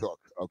we got to talk.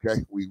 Okay,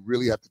 we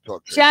really have to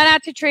talk. Tracy. Shout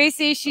out to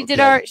Tracy. She did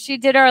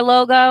Okay. our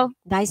logo,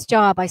 Nice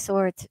job. I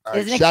saw it. All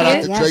right, Isn't it shout out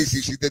cute? to Yes.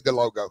 Tracy. She did the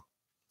logo. Is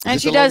and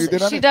this she the logo does you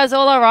did on she it? does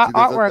all our She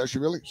does artwork. Does she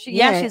really?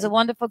 Yeah, Yeah. she's a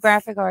wonderful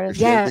graphic Is artist.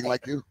 she Yeah. anything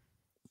like you? Like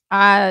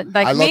I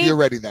love me, you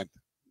already. Then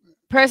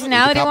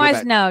personality wise,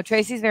 compliment. no.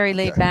 Tracy's very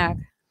laid Okay. back.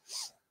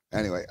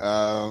 anyway,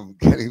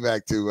 getting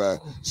back to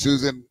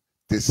Susan.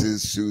 This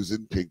is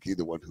Susan Pinky,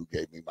 the one who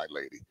gave me my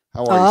lady.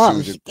 How are Oh,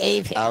 you, she Susan?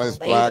 gave him. Alice a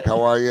Black, baby.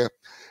 how are you?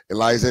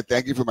 Eliza,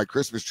 thank you for my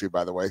Christmas tree,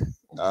 by the way.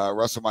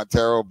 Russell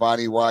Montero,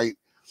 Bonnie White,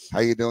 how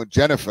you doing?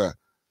 Jennifer,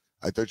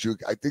 I think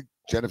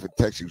Jennifer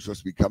texted you. Were supposed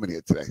to be coming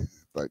here today,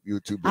 but you were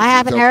too busy. I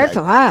haven't It's heard okay.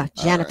 from her,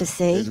 All Jennifer right.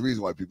 C. There's a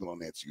reason why people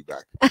don't answer you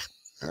back.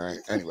 All right.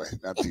 Anyway,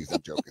 I'm teasing.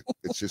 I'm joking.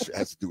 It's just it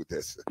has to do with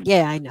this.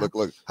 Yeah, I know.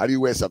 Look. How do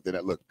you wear something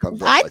that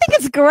comes off I like think that?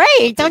 it's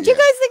great. Don't you yeah.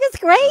 guys think it's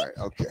great? All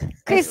right, okay.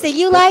 Christy, Anyway,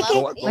 you go- like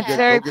go- it? go It's get-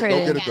 very go get- pretty.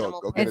 Go get a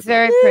dog. Go get It's a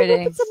very dog.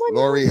 pretty. Put some on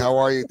your- Lori, how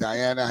are you?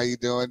 Diana, how you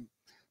doing?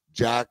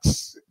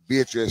 Jax,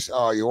 Beatrice,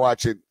 oh, you're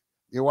watching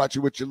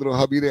with your little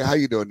hubby there. How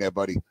you doing there,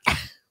 buddy?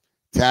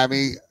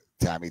 Tammy,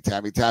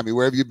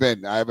 where have you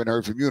been? I haven't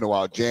heard from you in a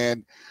while.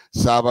 Jan,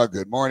 Saba,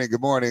 good morning.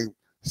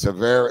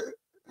 Saviri,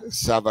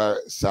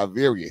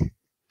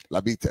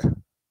 Labita.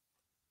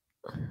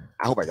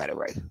 I hope I got it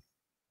right.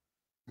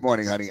 Good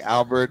morning, honey.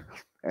 Albert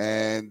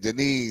and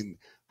Deneen.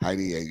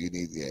 Heidi,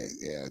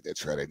 yeah,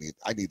 that's right.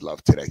 I need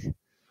love today.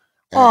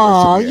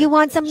 Oh, Yeah. you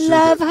want some Susan,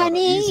 love, no, no,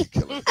 honey? easy,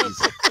 killer,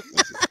 easy.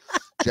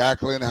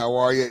 Jacqueline, how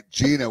are you?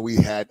 Gina, we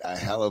had a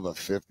hell of a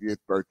 50th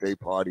birthday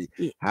party.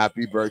 Yeah.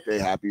 Happy birthday,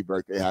 happy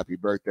birthday, happy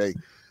birthday.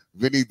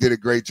 Vinny did a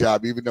great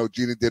job, even though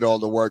Gina did all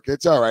the work.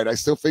 It's all right. I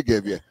still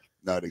forgive you.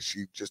 No,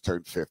 she just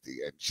turned 50,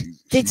 and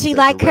Did she does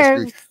like the her?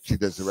 rescuing- She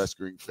does the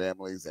rescuing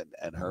families,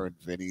 and her and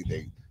Vinny,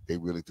 they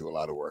really do a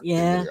lot of work.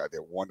 Yeah. They really are.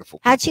 They're wonderful.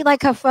 How'd she people.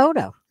 like her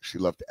photo? She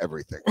loved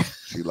everything.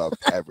 She loved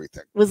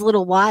everything. It was a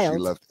little She wild.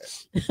 loved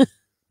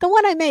The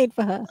one I made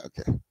for her.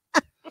 Okay.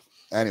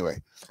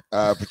 Anyway,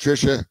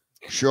 Patricia,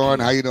 Sean,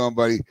 how you doing,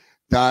 buddy?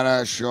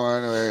 Donna,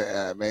 Sean,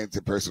 man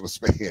to personal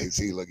space.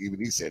 See, look, even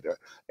he said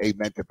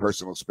amen to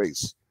personal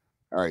space.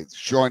 All right,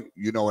 Sean,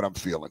 you know what I'm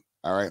feeling.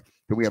 All right.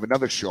 Then we have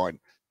another Sean,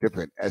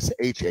 different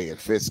S-H-A and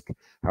Fisk.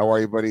 How are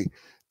you, buddy?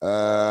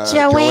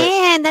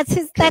 Joanne,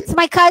 that's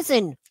my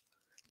cousin.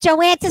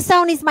 Joanne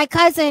Tassoni's my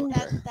cousin.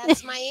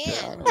 That's my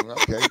aunt.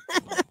 Okay.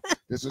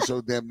 This is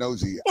so damn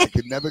nosy. I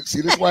can never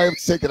see. This is why I'm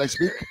sick. Can I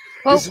speak?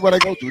 Well, this is what I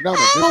go through. No,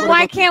 this is Well, what I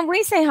why go through. can't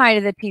we say hi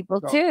to the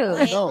people No.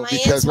 too? No, My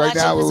because aunt's right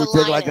now it watching would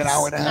because take like an Linus,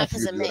 hour and a not half.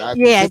 because You of do it. me. I have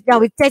to Yeah, sit no,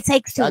 there. it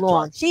takes too That's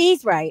long. why.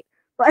 She's right.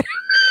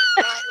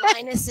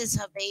 Linus is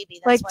her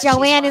baby. But That's why she's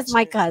Joanne is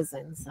my watching.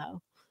 cousin,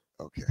 so.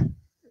 Okay.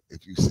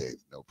 If you say it,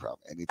 no problem.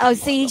 Anything Oh, you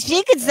see, want, she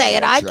love. can say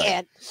it. I That's right.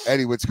 can't.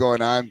 Eddie, what's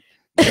going on?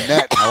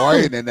 Nanette, how are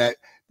you, Nanette?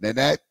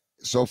 Nanette,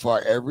 so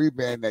far, every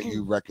band that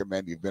you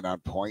recommend, you've been on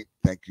point.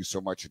 Thank you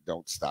so much, and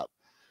don't stop.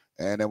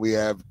 And then we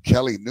have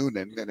Kelly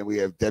Noonan, and then we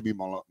have Debbie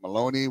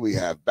Maloney, we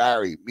have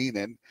Barry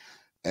Meenan,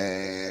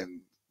 and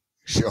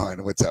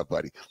Sean. What's up,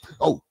 buddy?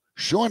 Oh,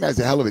 Sean has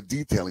a hell of a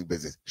detailing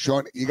business.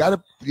 Sean, you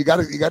gotta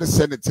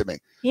send it to me.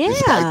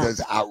 This guy Yeah.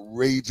 does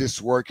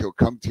outrageous work. He'll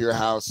come to your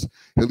house.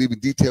 He'll even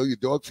detail your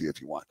dog for you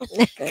if you want.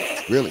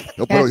 Really,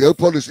 he'll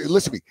put this.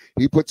 Listen to me.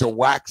 He puts a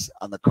wax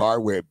on the car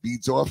where it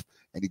beads off,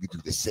 and he can do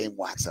the same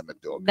wax on the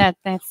dog.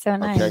 That's so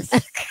nice.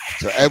 Okay.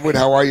 So Edward,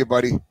 how are you,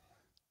 buddy?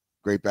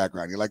 Great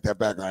background. You like that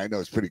background? I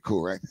know it's pretty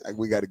cool, right?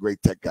 We got a great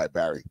tech guy,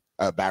 Barry.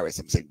 Barris.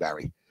 I'm saying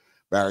Barry.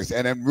 Barris,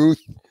 and then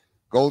Ruth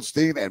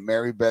Goldstein and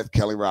Mary Beth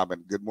Kelly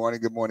Robin. Good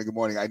morning. Good morning. Good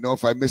morning. I know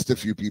if I missed a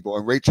few people,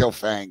 and Rachel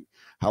Fang.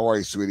 How are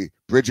you, sweetie?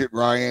 Bridget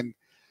Ryan.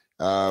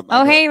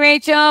 Oh, hey,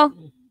 Rachel.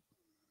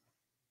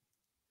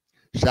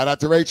 Shout out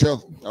to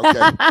Rachel.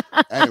 Okay.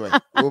 Anyway,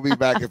 we'll be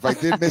back. If I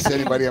did miss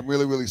anybody, I'm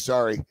really, really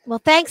sorry. Well,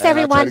 thanks And I'll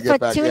try everyone to get for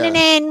back, tuning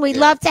yeah. in. We'd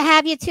Yeah. love to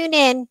have you tune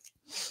in.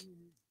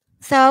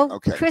 So,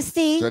 Okay.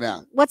 Christy, So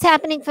now, what's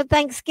happening for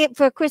Thanksgiving,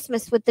 for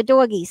Christmas with the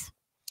doggies?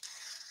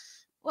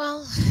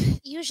 Well,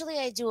 usually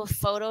I do a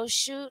photo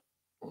shoot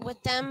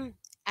with them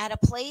at a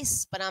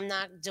place, but I'm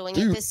not doing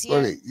it this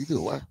year. wait, you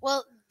do what?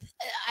 Well,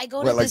 I go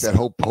What, to like this. that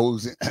whole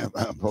posing,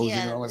 posing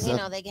and all that You stuff?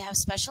 know, they have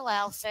special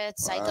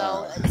outfits. I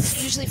go Ah.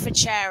 it's usually for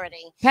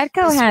charity.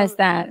 Petco This has one-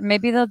 that.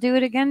 Maybe they'll do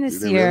it again Do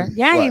this they year. really?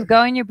 Yeah, you What?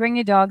 go and you bring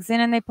your dogs in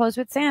and they pose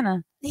with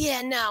Santa.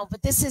 Yeah, no,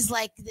 but this is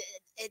like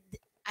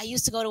I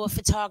used to go to a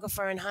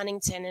photographer in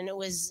Huntington, and it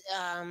was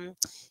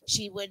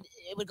it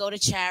would go to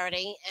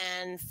charity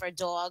and for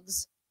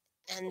dogs,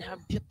 and her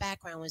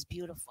background was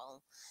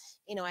beautiful.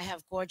 You know, I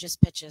have gorgeous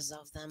pictures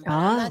of them. But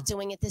I'm Ah. not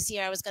doing it this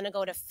year. I was going to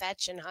go to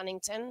Fetch in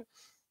Huntington.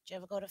 Did you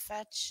ever go to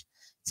Fetch?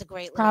 It's a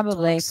great little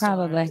Probably, dog store.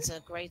 probably. It's a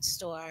great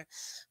store,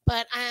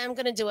 but I am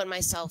going to do it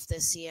myself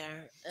this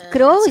year.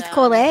 Could always And,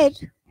 call Ed.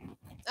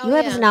 oh, You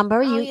have his yeah. number.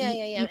 Oh, You yeah.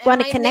 you And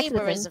want to my connect with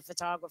neighbor him. is a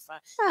photographer,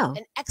 Oh,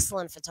 an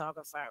excellent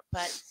photographer,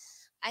 but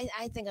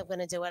I think I'm going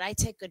to do it. I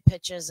take good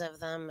pictures of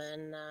them,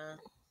 and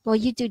well,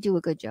 you do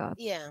a good job.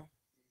 yeah,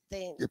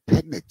 they You're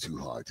petting it too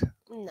hard.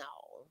 no,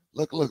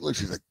 Look.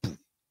 She's like, boom.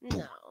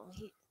 no.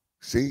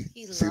 See?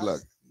 He See, loves-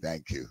 look.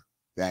 Thank you.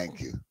 Thank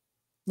you.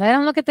 Let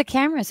them look at the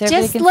camera so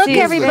everybody Just can look, see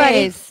his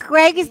everybody. face.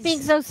 Greg is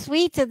being so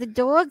sweet to the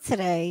dog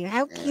today.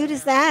 How cute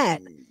is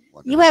that? Mm,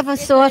 You have a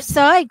They're soft good.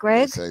 side,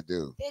 Greg. Yes, I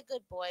do. They're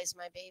good boys,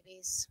 my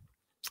babies.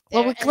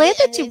 Well, They're- we're and glad he-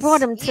 that and you he's-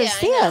 brought him to yeah, I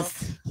see know.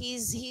 us.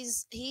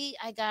 He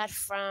I got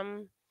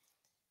from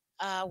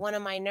one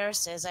of my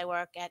nurses. I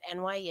work at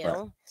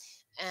NYU,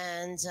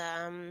 and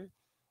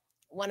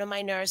one of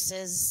my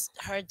nurses,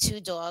 her two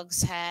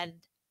dogs had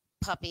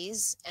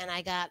puppies, and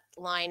I got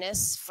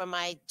Linus for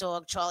my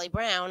dog Charlie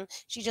Brown.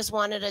 She just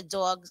wanted a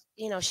dog,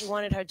 you know, she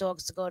wanted her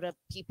dogs to go to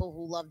people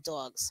who love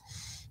dogs.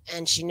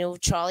 And she knew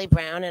Charlie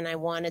Brown, and I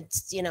wanted,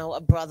 you know,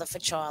 a brother for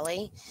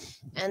Charlie.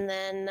 And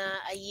then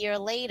a year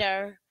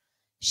later,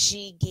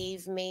 she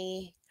gave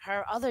me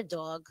her other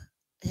dog,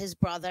 his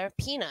brother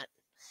Peanut,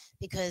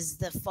 because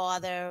the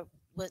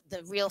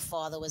real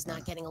father was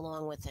not getting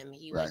along with him.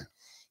 He Right. would,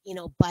 you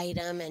know, bite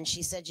him. And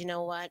she said, you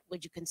know what,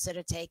 would you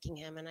consider taking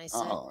him? And I said,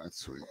 Oh, that's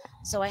sweet.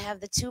 so I have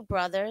the two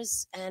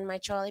brothers and my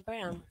Charlie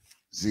Brown.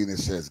 Zena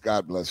says,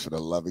 God bless for the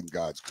loving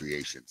God's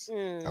creations.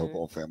 I hope Mm.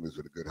 all families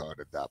with a good heart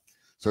adopt.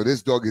 So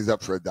this dog is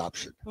up for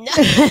adoption. No.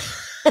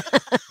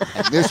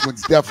 And this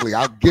one's definitely,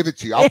 I'll give it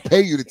to you. I'll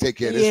pay you to take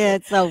care of this Yeah,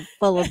 it's so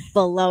full of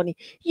baloney.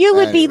 You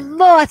would be Anyway.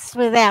 lost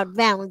without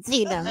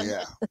Valentina. one.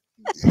 Yeah.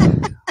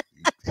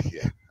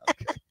 Yeah.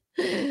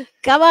 Okay.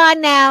 Come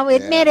on now,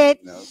 admit Yeah, it.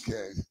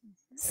 Okay.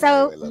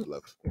 So Anyway,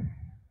 love.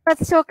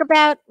 let's talk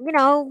about, you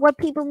know, what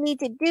people need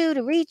to do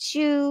to reach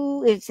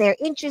you, if they're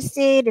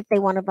interested, if they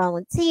want to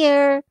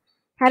volunteer.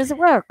 How does it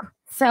work?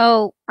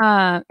 So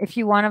if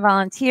you want to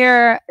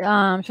volunteer, should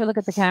I look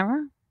at the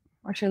camera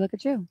or should I look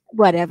at you?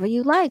 Whatever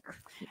you like.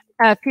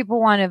 If people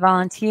want to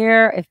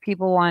volunteer, if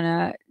people want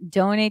to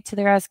donate to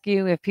the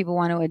rescue, if people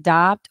want to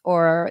adopt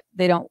or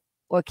they don't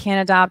or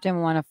can't adopt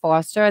and want to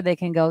foster, they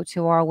can go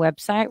to our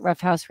website,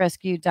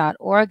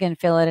 roughhouserescue.org, and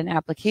fill out an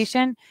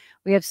application.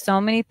 We have so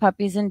many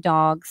puppies and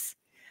dogs,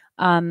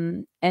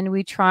 and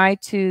we try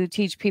to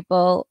teach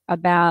people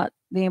about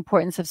the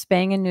importance of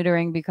spaying and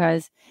neutering,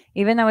 because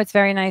even though it's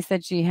very nice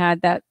that she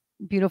had that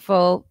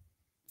beautiful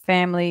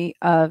family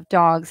of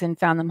dogs and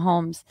found them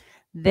homes,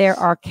 there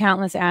are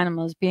countless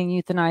animals being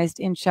euthanized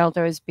in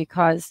shelters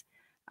because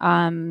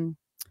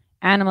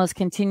animals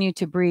continue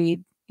to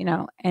breed,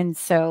 and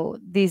so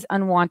these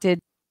unwanted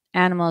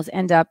animals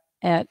end up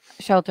at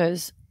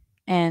shelters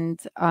and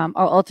are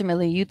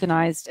ultimately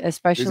euthanized, Is that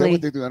especially.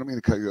 what they do? I don't mean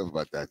to cut you off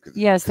about that.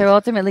 Yes, they're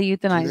ultimately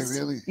euthanized.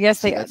 really? Yes,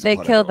 See, that's the they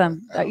part I kill don't them.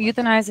 like. I don't like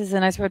that. Euthanize is a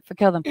nice word for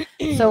kill them.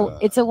 So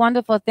it's a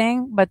wonderful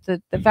thing, but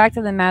the fact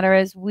of the matter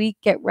is we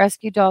get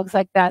rescue dogs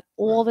like that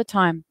all the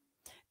time.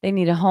 They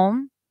need a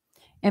home,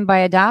 and by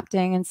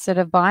adopting instead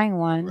of buying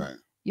one, Right.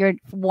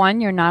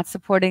 you're not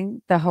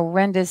supporting the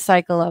horrendous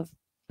cycle of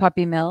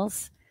puppy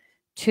mills.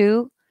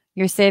 2,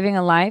 you're saving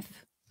a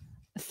life.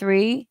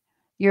 3,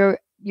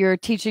 you're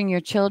teaching your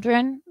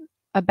children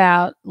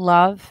about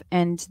love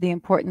and the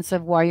importance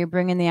of why you're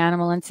bringing the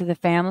animal into the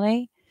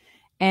family.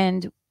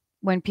 And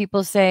when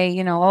people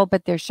say, oh,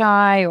 but they're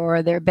shy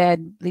or they're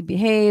badly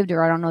behaved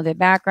or I don't know their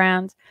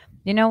background,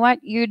 you know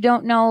what? You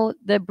don't know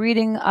the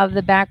breeding of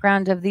the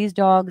background of these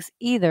dogs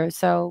either.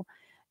 So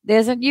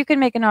you can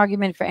make an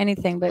argument for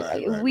anything, but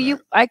Right.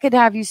 I could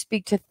have you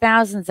speak to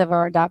thousands of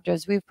our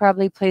adopters. We've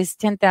probably placed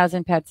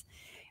 10,000 pets.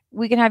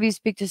 We can have you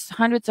speak to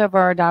hundreds of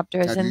our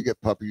adopters. Now, do and you get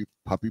puppies?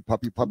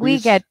 we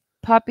get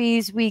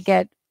puppies. We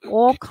get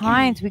all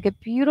kinds. We get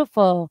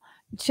beautiful.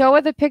 Show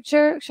her the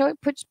picture.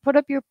 Put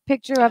up your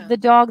picture of the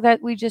dog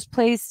that we just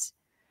placed.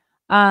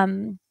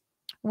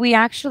 We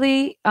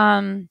actually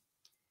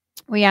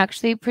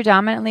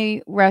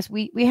predominantly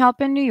we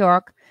help in New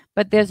York,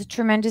 but there's a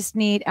tremendous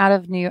need out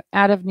of New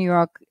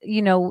York.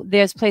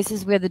 There's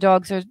places where the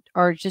dogs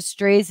are just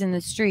strays in the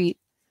street,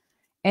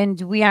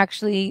 and we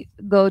actually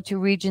go to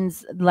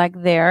regions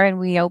like there, and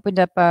we opened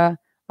up a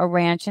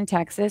ranch in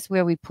Texas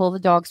where we pull the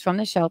dogs from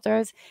the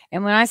shelters.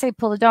 And when I say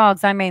pull the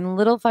dogs, I mean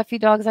little fluffy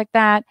dogs like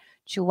that,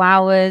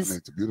 Chihuahuas,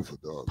 It's a beautiful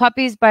dog.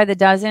 puppies by the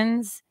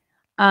dozens,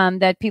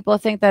 that people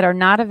think that are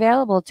not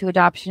available to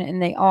adoption,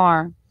 and they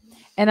are.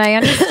 And I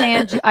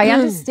understand.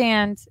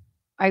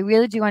 I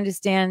really do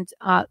understand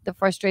the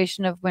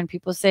frustration of when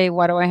people say,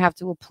 "Why do I have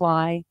to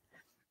apply?"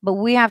 But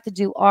we have to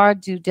do our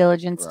due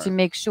diligence to Right.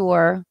 make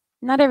sure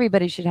not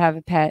everybody should have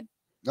a pet.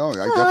 No, I Oh,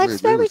 definitely that's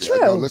agree very with you.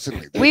 No, true. listen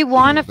to me. We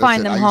want to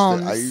find Listen, them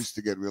homes. I used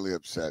to get really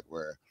upset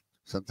where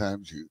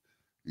sometimes you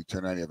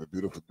turn around, you have a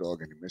beautiful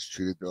dog and you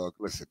mistreat a dog.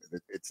 Listen,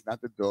 it's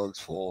not the dog's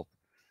fault.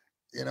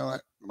 You know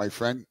what? My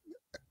friend,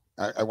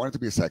 I wanted to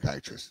be a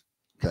psychiatrist.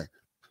 Okay.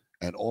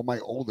 And all my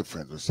older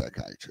friends were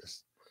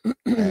psychiatrists.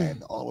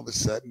 And all of a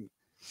sudden,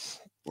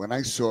 when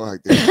I saw I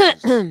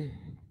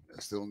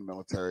was still in the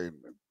military and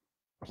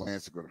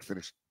plans to go to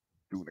finish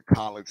doing the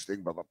college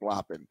thing, blah, blah,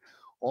 blah. And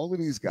all of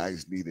these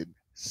guys needed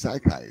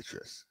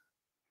psychiatrists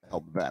to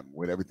help them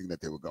with everything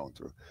that they were going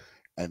through.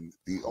 And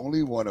the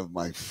only one of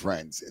my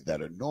friends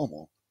that are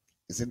normal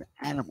is an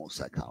animal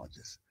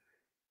psychologist.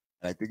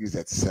 And I think he's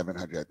at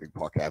 700, I think,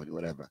 Park Avenue,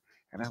 whatever.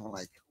 And I'm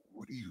like,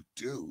 what do you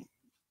do?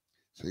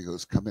 So he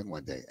goes, come in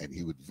one day, and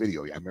he would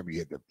video. I remember he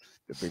had the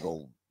big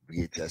old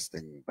VHS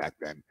thing back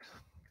then.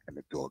 And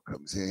the dog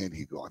comes in,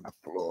 he go on the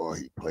floor,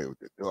 he play with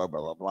the dog,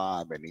 blah, blah,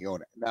 blah. And he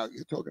own it. Now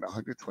you're talking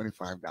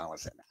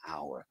 $125 an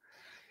hour.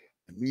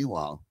 And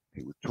meanwhile,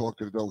 he would talk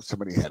to the dog.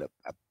 Somebody had a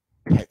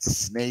pet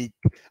snake.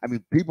 I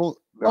mean, people.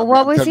 Well, I'm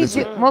what was telling he?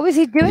 this one, What was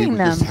he he doing was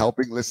them? just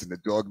helping. Listen, the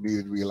dog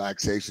needed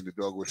relaxation. The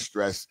dog was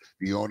stressed.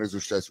 The owners were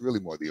stressed. Really,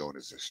 more the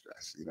owners are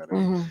stressed. You know what I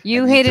mean? Mhm.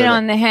 You and he hit it turned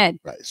on the head.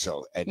 Right.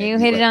 So and You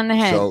then hit it on the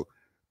head. So,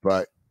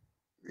 but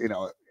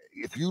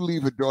if you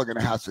leave a dog in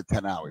the house for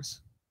 10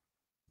 hours,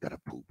 it's gotta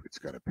poop. It's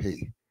gotta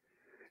pee.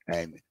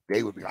 And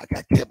they would be like,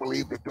 I can't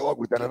believe the dog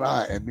with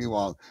da-da-da. And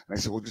meanwhile, and I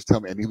said, well, just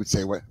tell me. And he would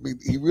say, well, I mean,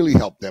 he really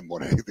helped them more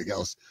than anything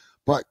else.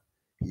 But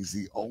he's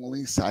the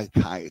only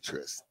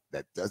psychiatrist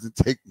that doesn't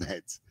take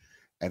meds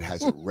and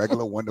has a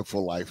regular,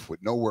 wonderful life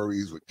with no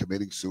worries with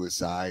committing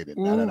suicide and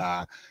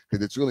da-da-da.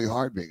 Because it's really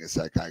hard being a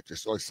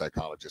psychiatrist or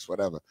psychologist,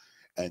 whatever.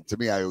 And to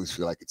me, I always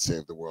feel I could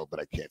save the world, but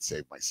I can't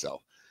save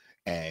myself.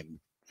 And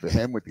for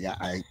him,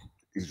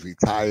 he's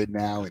retired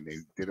now, and they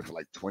did it for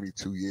like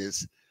 22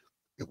 years.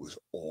 It was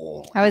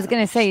all. I was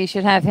going to say you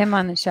should have him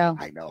on the show.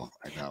 I know.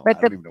 But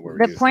I don't even know where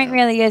he the is point now.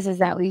 really is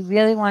that we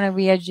really want to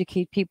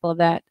re-educate people.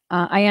 That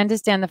I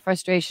understand the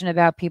frustration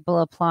about people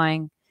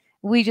applying.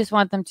 We just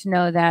want them to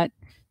know that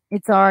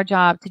it's our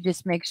job to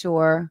just make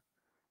sure.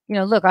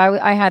 Look,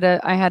 I had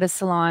a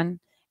salon,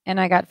 and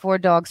I got 4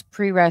 dogs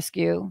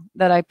pre-rescue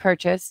that I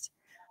purchased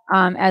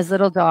as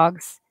little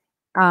dogs.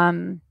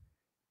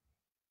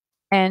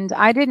 And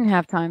I didn't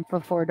have time for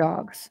 4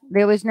 dogs.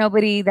 There was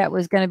nobody that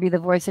was going to be the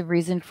voice of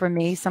reason for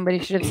me. Somebody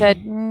should have said,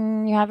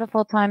 you have a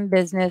full-time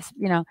business,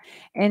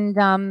 and,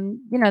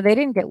 they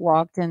didn't get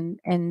walked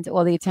and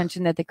all the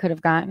attention that they could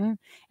have gotten.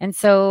 And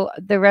so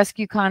the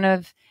rescue kind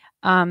of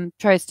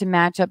tries to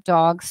match up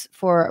dogs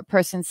for a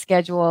person's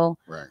schedule.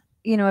 Right.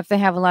 If they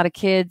have a lot of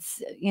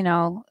kids,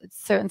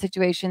 certain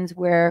situations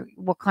where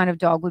what kind of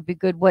dog would be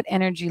good, what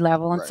energy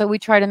level. And Right. so we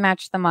try to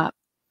match them up.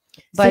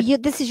 But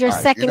this is your All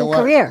right, second you know what?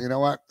 career. You know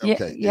what? Yeah,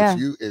 Okay. yeah.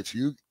 If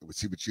you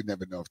see, but you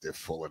never know if they're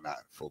full or not,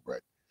 full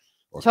bred.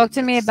 Or if talk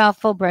they're to me mixed. about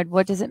full bred.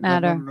 What does it No,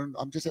 no, matter? no, no,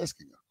 I'm just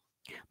asking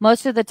you.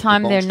 Most of the The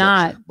time, bone they're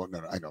not. structure. No,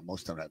 no, I know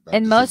most of them. But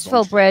I'm And just saying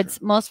bone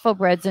structure. most full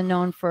breds are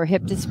known for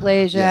hip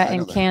dysplasia Yeah, I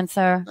know and that.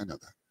 cancer. I know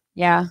that.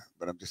 Yeah.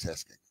 But I'm just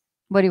asking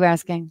What are you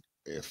asking?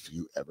 if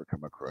you ever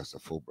come across a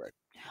full bred.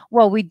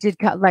 Well, we did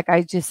like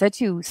I just said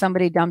to you,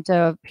 somebody dumped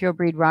a pure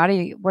breed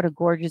Rottie. What a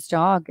gorgeous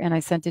dog. And I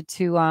sent it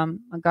to a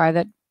guy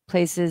that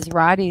places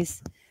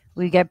Rotties.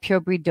 We get pure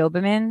breed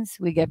Dobermans.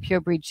 We get pure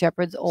breed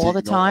Shepherds all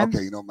the time.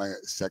 Okay, you know my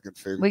second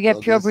favorite. We get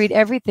dog pure is breed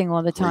everything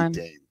all the Great time.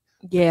 Dane.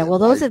 Yeah, Their well,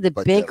 those life- are the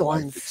but big their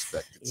life ones.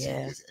 expectancy Yeah.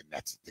 and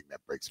that's the thing that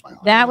breaks my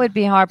heart. That would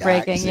be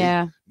heartbreaking. see,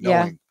 Yeah.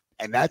 Yeah. Knowing,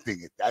 and that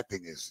thing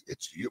is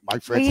it's you. My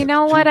But friends. you have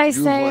know two what I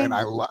beautiful- say? And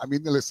I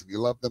mean, listen, you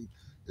love them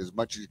as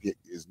much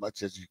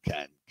as you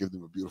can. Give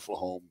them a beautiful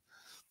home.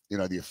 You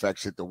know, the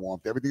affection, the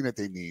warmth, everything that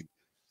they need.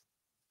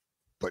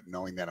 But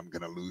knowing that I'm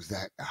going to lose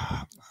that,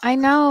 I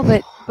know,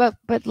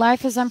 but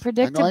life is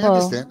unpredictable.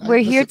 understand. We're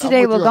here Listen, I'm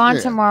today. with We're you. gone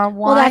Yeah. tomorrow.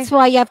 Why? Well, that's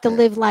why you have to Yeah.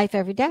 live life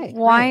every day.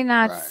 Why Right.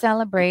 not Right.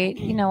 celebrate?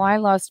 You know, I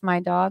lost my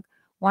dog.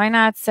 Why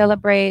not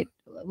celebrate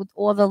with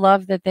all the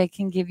love that they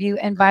can give you?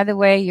 And by the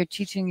way, you're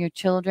teaching your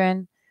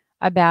children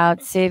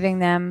about saving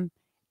them.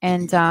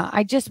 And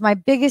my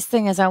biggest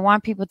thing is I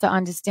want people to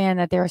understand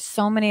that there are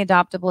so many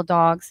adoptable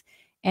dogs.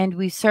 And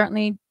we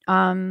certainly,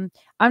 I'm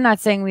not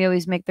saying we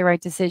always make the right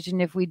decision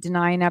if we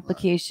deny an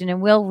application,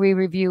 and we'll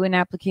re-review an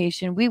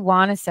application. We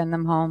want to send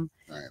them home.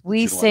 Right, but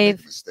We you don't wanna make a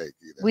save- mistake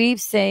either.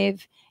 We've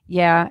saved,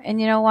 yeah. And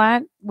you know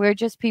what? We're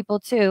just people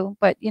too.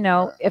 But you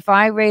know, Right. if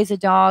I raise a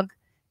dog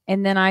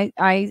and then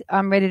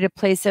I'm ready to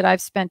place it,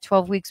 I've spent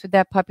 12 weeks with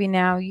that puppy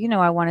now. You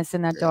know, I want to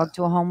send that dog Yeah.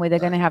 to a home where they're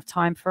going to Right. have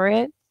time for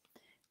it,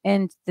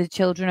 and the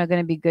children are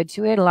going to be good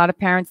to it. A lot of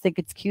parents think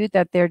it's cute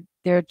that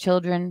their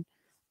children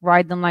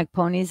ride them like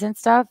ponies and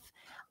stuff.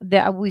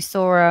 That we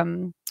saw,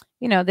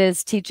 you know,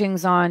 there's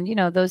teachings on, you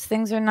know, those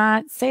things are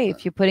not safe.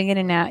 Right. You're putting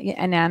in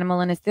an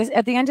animal, and it's this.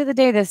 At the end of the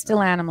day, they're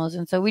still animals,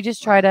 and so we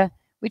just try to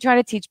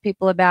teach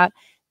people about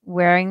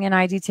wearing an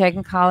ID tag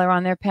and collar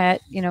on their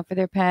pet, you know, for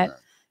their pet, Right.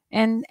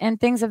 and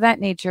things of that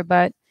nature.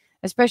 But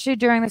especially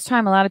during this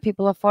time, a lot of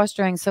people are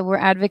fostering, so we're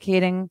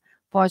advocating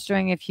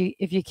fostering if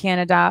you can't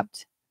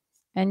adopt.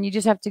 And you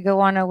just have to go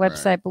on our Right.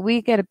 website. But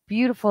we get a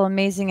beautiful,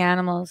 amazing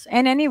animals,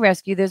 and any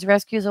rescue. There's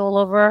rescues all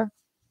over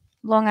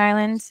Long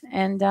Island,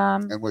 and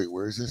And wait,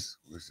 where is this?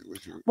 Where's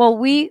your? well,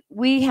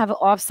 we have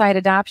offsite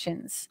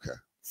adoptions. Okay.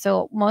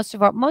 So most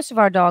of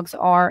our dogs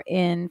are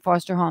in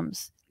foster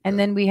homes, and Okay.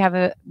 then we have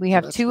that's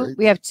great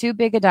we have two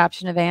big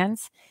adoption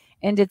events,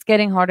 and it's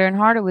getting harder and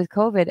harder with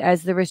COVID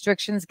as the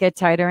restrictions get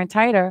tighter and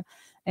tighter,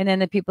 and then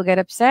the people get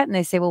upset and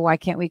they say, well, why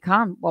can't we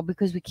come? Well,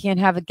 because we can't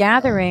have a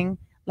gathering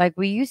like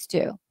we used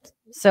to,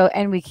 so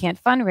and we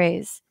can't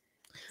fundraise.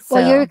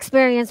 Well, So, your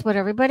experience, what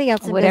everybody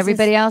else in what business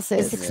everybody else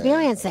is is.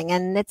 experiencing,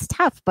 and it's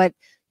tough. But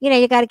you know,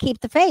 you got to keep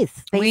the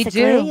faith. We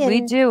Basically, do,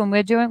 and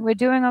and we're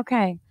doing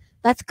okay.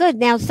 that's good.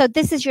 Now, so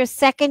this is your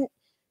second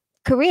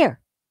career.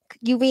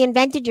 You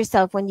reinvented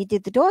yourself when you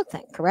did the dog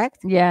thing, correct?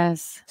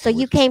 Yes, So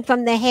you came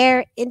from the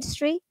hair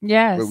industry.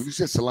 yes. Wait, when you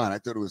said salon, I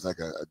thought it was like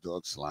a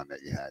dog salon that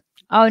you had.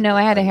 Oh no,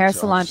 I had a Right, hair so-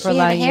 salon for a She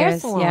lot had a of hair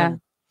years. salon. Yeah,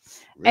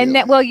 and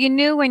that, well, you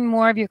knew when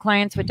more of your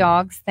clients were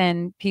dogs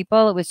than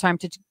people, it was time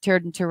to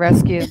turn to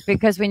rescue.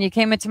 Because when you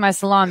came into my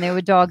salon, there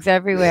were dogs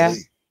everywhere.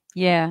 Really?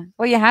 Yeah,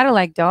 well, you had to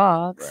like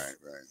dogs,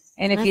 Right, right.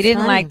 and if you That's didn't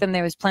funny. like them,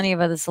 there was plenty of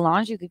other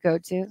salons you could go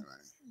to.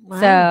 Wow.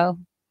 So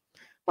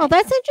Well,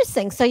 that's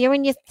interesting. So you're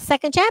in your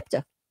second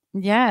chapter.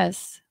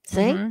 yes, See,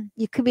 Mhm.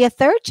 you could be a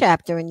third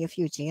chapter in your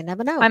future. You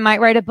never know. I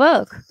might write a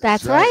book,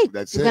 That's right.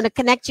 That's We're it. going to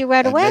connect you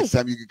right And away. next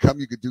time you could come,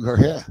 you could do her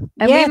hair.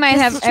 and Yeah, we might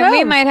this have is and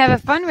we true. might have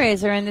a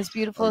fundraiser in this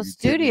beautiful Oh, you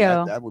kidding me?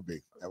 studio. That would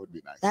be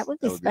nice. That would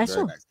be very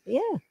special. nice. Yeah.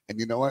 And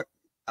you know what?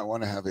 I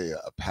want to have a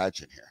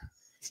pageant here.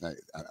 It's not.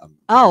 I'm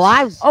Oh, very I-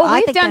 serious. Oh, I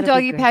we've think done that'd be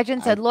doggy great.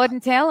 pageants at Lord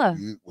and Taylor.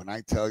 When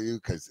I tell you,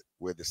 because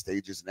where the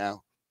stage is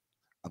now,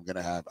 I'm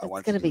gonna have. I It's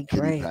want gonna to do be a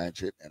kitty great.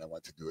 pageant, and I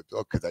want to do a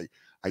dog because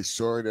I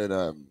saw it at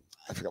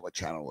I forgot what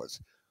channel it was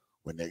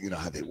when they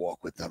how they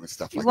walk with them and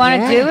stuff You like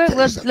want that. to Yeah. do I'll it?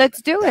 tell you something,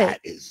 Let's do it. That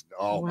is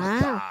my Wow.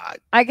 god.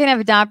 I can have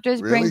adopters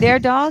bring Really? their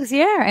dogs,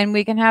 yeah, and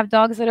we can have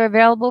dogs that are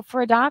available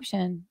for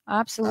adoption.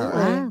 Absolutely.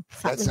 Wow. That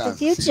Something for the sounds.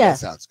 See, future. that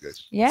sounds good.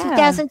 Yeah. That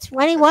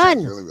 2021.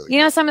 sounds really, really You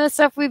know, good. some of the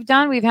stuff we've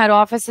done, we've had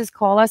offices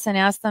call us and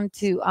ask them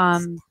to,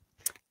 and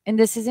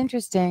this is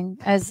interesting,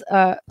 as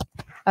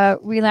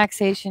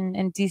relaxation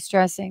and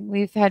de-stressing.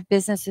 We've had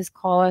businesses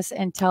call us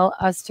and tell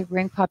us to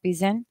bring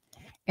puppies in,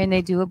 and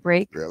they do a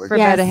break Really? for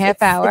about a half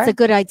it's, hour. It's a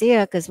good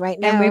idea because right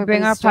now and we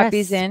bring our everybody's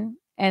puppies stressed. in,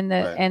 and the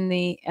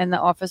Right. and the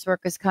office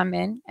workers come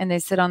in and they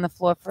sit on the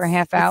floor for a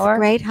half It's a hour.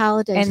 great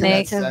holiday. And for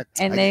they- them,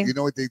 too. and they- you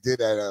know what they did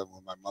at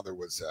when my mother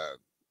was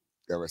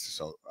God rest her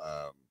soul,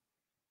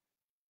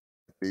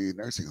 the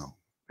nursing home.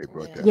 They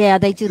brought them. Yeah,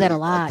 they do that a They-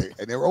 lot.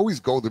 and they were always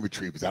golden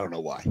retrievers. I don't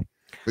know why.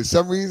 For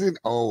some reason,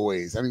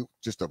 always. I mean,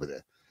 just over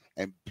there.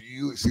 And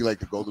you see, like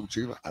the golden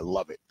retriever, I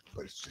love it,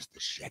 but it's just the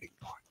shedding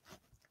part.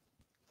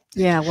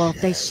 Yeah, well,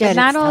 if they Yeah. shed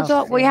But not all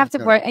itself, dog. We yeah. have to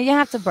No. brush. You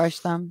have to brush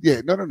them.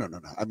 Yeah, no.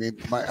 I mean,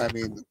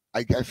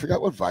 I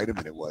forgot what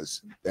vitamin it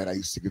was that I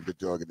used to give the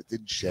dog, and it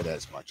didn't shed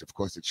as much. Of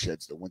course, it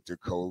sheds the winter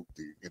coat.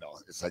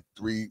 It's like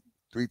three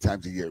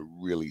times a year it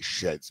really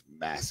sheds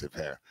massive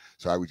hair.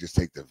 So I would just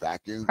take the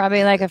vacuum.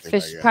 Probably like a that thing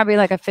fish. yeah. Probably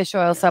like a fish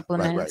oil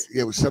supplement. Right.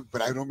 Yeah, it was some,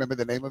 but I don't remember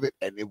the name of it,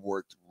 and it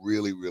worked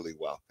really, really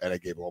well. And I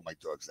gave all my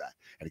dogs that,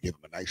 and I gave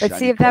them a nice. But shiny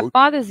see, if that coat,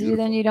 bothers you,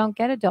 then beautiful. you don't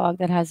get a dog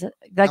that has it.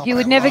 Like No, you but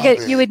would I never love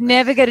get. You it, would man.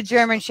 never get a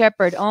German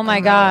Shepherd. Oh my I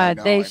God,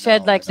 know, they I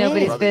shed know, like I know.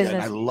 nobody's Brother, and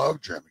business. I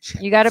love German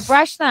Shepherds. You got to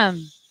brush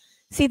them.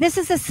 See, this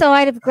is a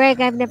side of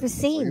Greg I've never you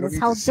seen. don't This need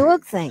whole to see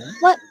dog it. thing.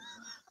 What?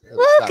 Yeah,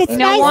 Look, stop it's that. You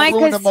know nice. why? Don't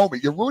ruin the 'Cause-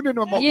 moment. You're ruining the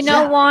moment. You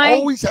know See, why?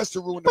 Always has to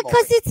ruin the Because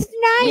moment. it's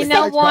nice. You know This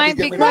guy's why? probably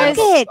getting Because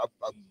rid of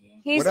Look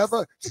He's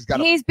whatever. She's got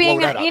he's being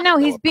blow that out you the know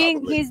window, he's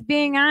probably.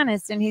 being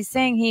honest, and he's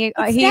saying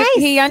It's he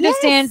nice,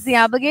 understands yes. the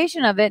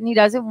obligation of it, and he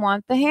doesn't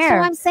want the So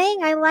hair. I'm saying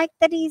I like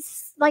that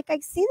he's like I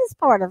see this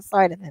part of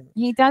side of him.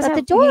 He does But have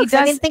the dogs, he I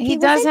does didn't think he he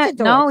was does into have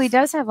no he dogs.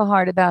 does have a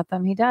heart about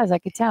them. He does. I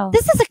could tell.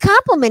 This is a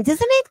compliment,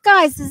 isn't it,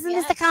 guys? Isn't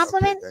this a Yes.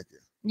 compliment? Okay, thank you.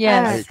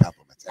 Yes. I hate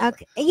compliments. Anyway.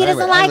 Okay. He But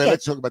doesn't anyway, like it.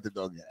 Let's talk about the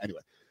dog. Anyway,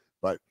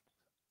 but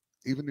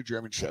even the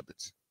German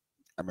Shepherds.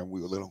 I remember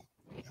we were little,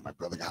 and my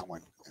brother got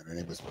one, and her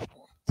name was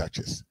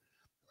Duchess.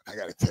 I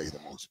got to tell you, the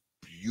most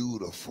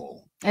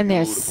beautiful. And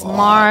they're beautiful-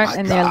 smart, my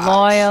and they're God,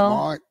 loyal.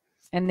 Smart.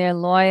 And they're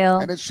loyal.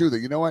 And it's true that,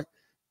 you know what?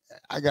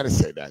 I got to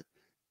say that.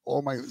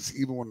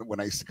 Even when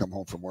I used to come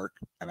home from work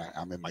and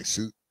I'm in my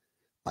suit,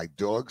 my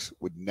dogs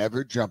would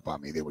never jump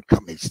on me. They would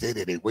come, they'd stay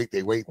there, they'd wait.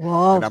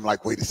 Whoa. And I'm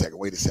like, wait a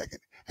second.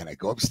 And I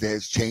go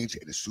upstairs, change,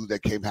 and as soon as I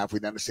came halfway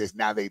down the stairs,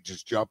 now they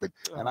just jump.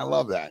 And I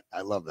love that.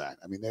 I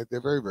mean, they're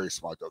very, very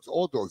smart dogs.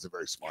 All dogs are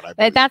very smart. I But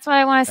believe. that's what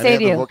I want to And they say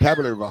to have a you.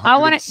 vocabulary of I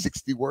wanna-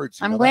 160 words.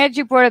 You I'm know glad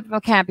you brought up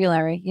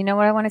vocabulary. You know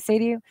what I want to say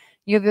to you?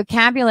 Your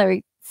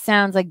vocabulary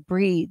sounds like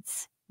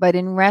breeds, but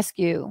in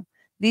rescue,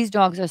 these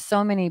dogs are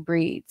so many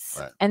breeds.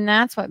 Right. And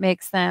that's what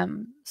makes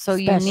them so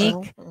Special.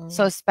 unique, Mhm.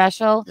 so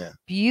special, Yeah.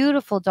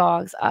 beautiful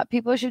dogs.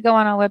 People should go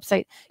on our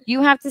website.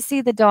 You have to see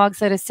the dogs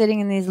that are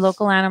sitting in these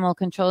local animal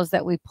controls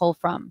that we pull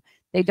from.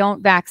 They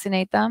don't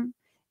vaccinate them,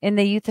 and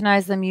they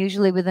euthanize them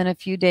usually within a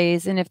few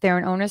days. And if they're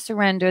an owner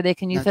surrender, they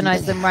can Now, do euthanize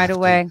they them right have to-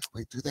 away.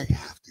 Wait, do they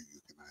have to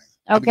euthanize?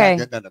 I mean, Okay.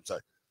 no, I'm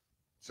sorry.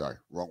 Sorry,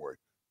 wrong word.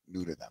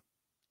 Neuter them.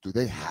 Do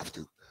they have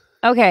to?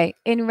 Okay.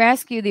 In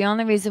rescue, the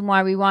only reason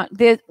why we want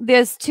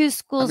there's two I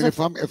schools mean, of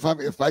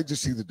if I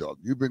just see the dog,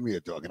 you bring me a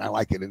dog and I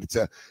like it, and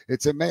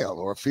it's a male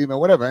or a female,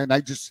 whatever, and I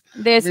just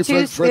there's I mean,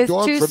 two for a there's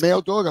dog, two for a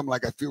male dog, I'm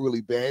like, I feel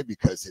really bad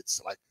because it's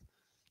like,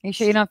 You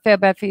sure you don't feel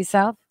bad for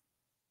yourself?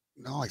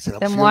 no, I said, I'm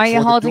Then feeling why are you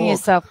for the holding dog.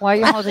 yourself? Why are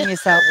you holding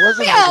yourself? I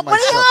wasn't Yeah, holding what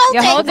are you myself. holding?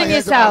 You're holding My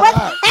hands yourself. are What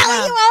out. the hell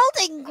are you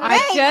holding, Greg? I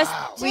just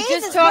Wow. we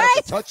Jesus just You have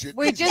talked to touch it.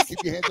 we Please just-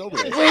 keep your hands over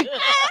there. we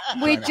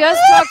I know. just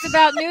talked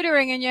about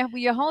neutering, and you're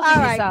holding All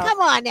right, yourself.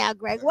 come on now,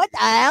 Greg. What the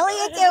hell are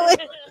you doing?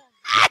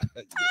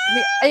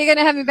 Are you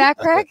gonna have me back,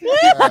 Craig? You're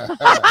gonna pay for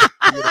that.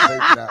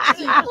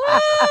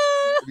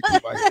 Let me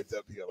keep my hands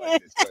up here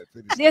like this. Go ahead,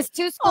 finish There's that.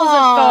 two schools of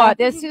Aw. thought.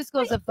 There's two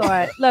schools of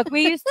thought. Look,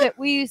 we used to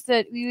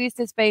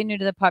spay and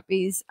neuter the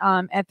puppies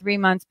at 3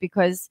 months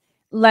because,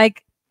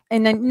 like,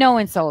 and then no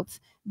insults,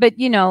 but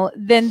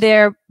then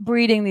they're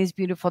breeding these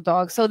beautiful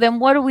dogs. So then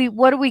what are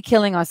we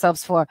killing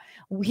ourselves for?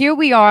 Here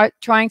we are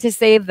trying to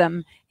save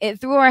them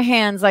through our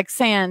hands like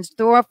sand,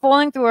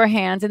 falling through our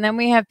hands, and then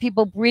we have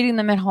people breeding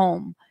them at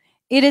home.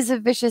 It is a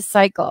vicious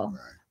cycle.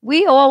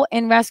 We all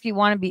in rescue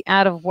want to be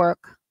out of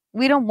work.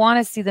 We don't want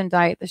to see them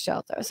die at the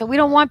shelter. So we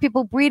don't want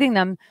people breeding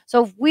them.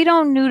 So if we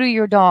don't neuter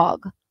your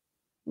dog,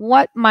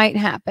 what might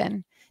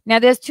happen? Now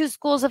there's two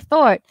schools of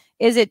thought.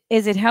 Is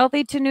it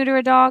healthy to neuter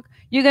a dog?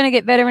 You're going to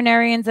get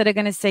veterinarians that are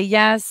going to say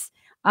yes.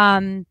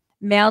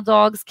 Male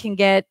dogs can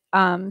get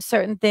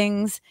certain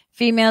things.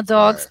 Female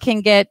dogs Right.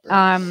 can get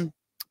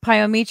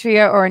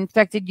pyometria or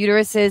infected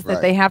uteruses that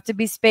Right. they have to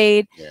be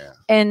spayed. Yeah.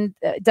 And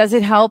does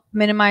it help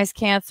minimize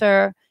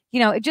cancer?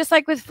 Just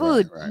like with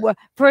food. Right.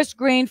 First,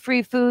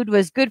 grain-free food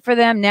was good for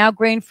them. Now,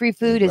 grain-free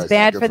food is Right,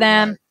 bad good for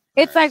them. right.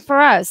 It's like for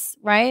us,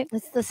 right?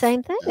 It's the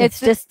same thing. It's It's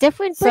just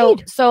different So,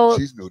 breed. so,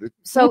 She's neutered.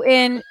 so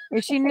is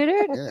she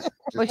neutered? Yeah.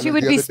 Well, Just she the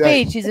would other be day.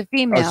 spayed. She's a Oh,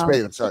 female.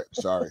 spayed. I'm sorry.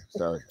 Sorry.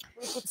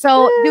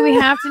 So, do we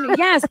have to?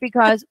 Yes,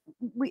 because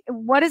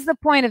what is the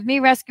point of me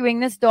rescuing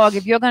this dog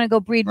if you're going to go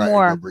breed Right.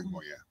 more? Go bring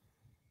more. Yeah.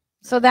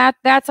 So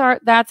that's our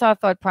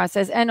thought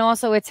process, and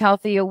also it's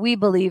healthier. We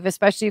believe,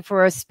 especially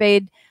for a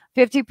spayed,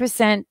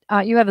 50%.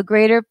 You have a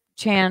greater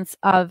chance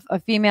of a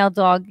female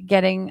dog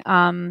getting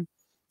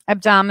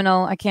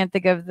abdominal. I can't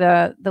think of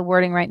the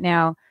wording right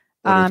now.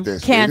 But if they're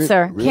spayed,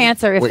 Cancer, really?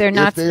 cancer if Wait, they're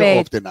not or spayed.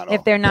 if they're not.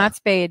 If they're not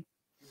spayed,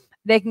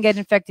 they can get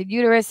infected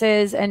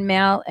uteruses, and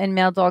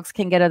male dogs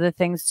can get other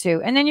things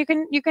too. And then you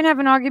can have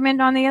an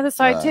argument on the other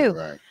side too.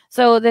 Right.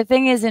 So the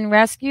thing is, in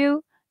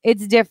rescue,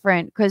 it's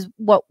different because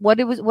what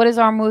is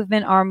our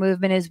movement? Our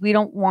movement is we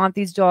don't want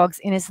these dogs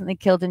innocently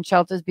killed in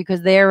shelters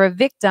because they are a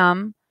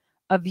victim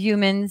of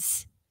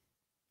humans'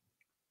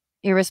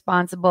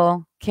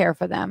 irresponsible care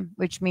for them,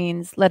 which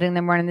means letting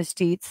them run in the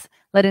streets,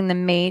 letting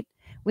them mate.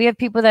 We have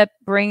people that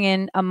bring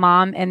in a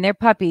mom and their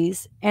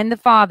puppies and the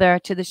father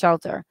to the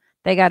shelter.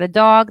 They got a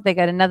dog. They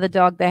got another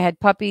dog. They had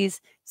puppies.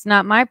 It's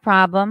not my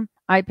problem.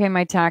 I pay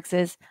my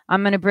taxes.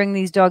 I'm going to bring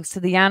these dogs to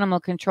the animal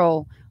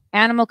control.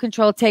 Animal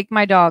control, take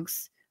my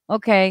dogs.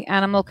 Okay,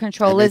 animal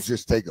control And is they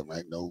just take them,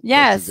 right? No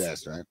Yes. questions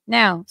asked, right?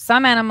 now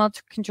some animal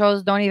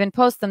controls don't even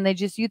post them. They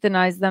just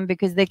euthanize them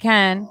because they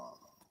can. Oh,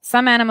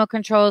 Some animal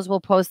controls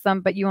will post them,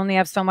 but you only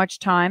have so much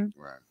time.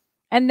 right.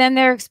 And then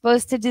they're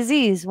exposed to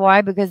disease.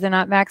 Why? Because they're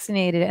not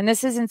vaccinated. And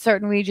this is in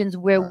certain regions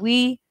where Right.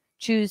 we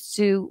choose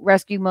to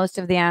rescue most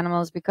of the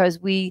animals because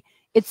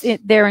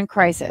they're in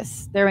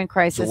crisis. They're in So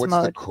crisis what's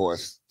the mode.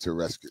 cost to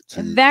rescue?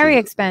 Very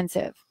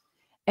expensive.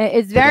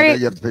 It's 'Cause I know very.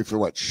 you have to pay for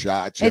what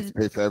shots. You have to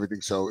pay for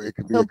everything. So it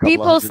could be. So a couple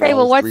people $100, say,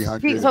 well,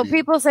 $300. so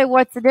people say,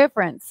 what's the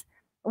difference?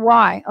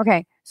 Why?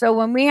 Okay, so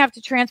when we have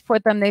to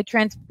transport them, they're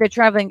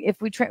traveling.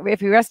 If we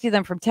rescue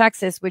them from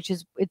Texas, which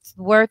is it's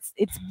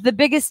the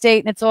biggest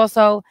state, and it's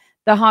also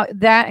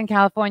that and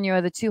California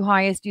are the two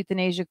highest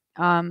euthanasia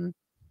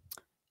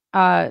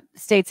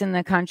states in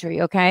the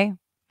country. Okay,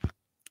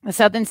 the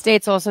southern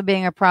states also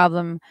being a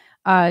problem.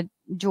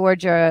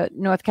 Georgia,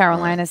 North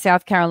Carolina,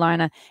 South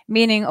Carolina,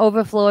 meaning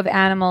overflow of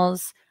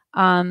animals.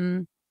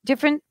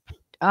 Different.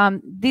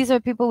 These are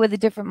people with a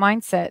different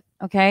mindset.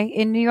 Okay,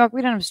 in New York,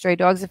 we don't have stray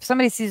dogs. If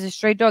somebody sees a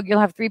stray dog, you'll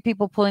have 3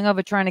 people pulling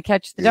over trying to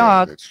catch the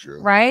dog. That's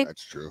true. Right?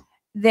 That's true.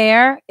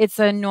 There, it's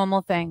a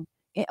normal thing.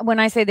 When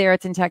I say there,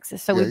 it's in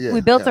Texas. So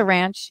we built a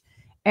ranch,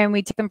 and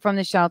we took them from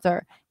the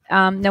shelter.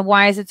 Now,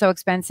 why is it so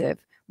expensive?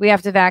 We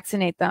have to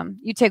vaccinate them.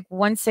 You take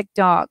one sick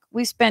dog.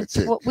 We spent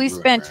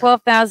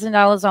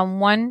 $12,000 on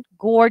one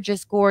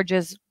gorgeous.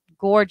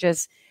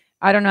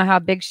 I don't know how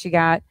big she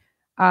got.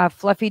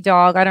 Fluffy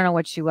dog. I don't know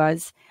what she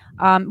was.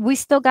 We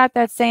still got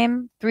that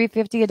same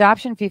 $350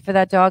 adoption fee for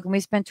that dog, and we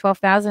spent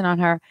 $12,000 on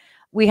her.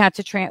 We had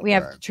to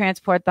have to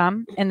transport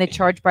them, and they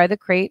charge by the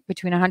crate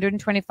between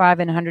 $125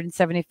 and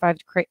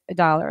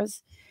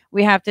 $175.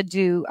 We have to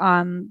do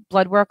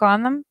blood work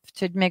on them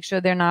to make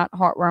sure they're not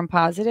heartworm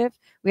positive.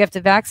 We have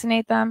to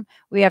vaccinate them.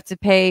 We have to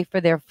pay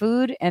for their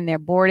food and their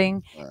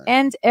boarding. Right.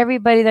 And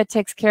everybody that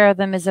takes care of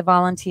them is a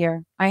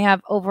volunteer. I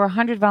have over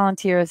 100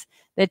 volunteers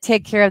that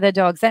take care of their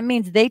dogs. That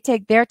means they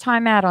take their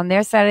time out on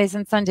their Saturdays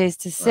and Sundays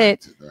to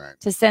sit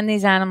to send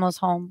these animals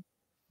home.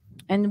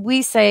 And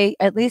we say,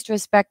 at least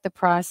respect the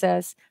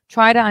process,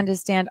 try to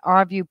understand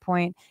our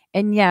viewpoint.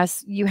 And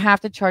yes, you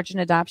have to charge an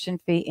adoption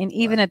fee. And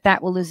even at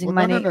that, we're losing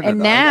money. No,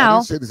 now, I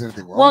didn't say there's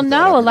anything wrong with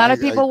that. a I mean, lot of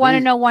people want to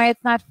agree. know why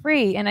it's not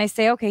free. And I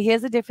say, okay,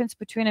 here's the difference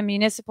between a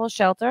municipal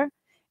shelter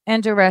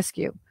and a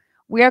rescue.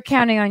 We are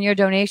counting on your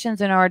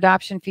donations and our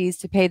adoption fees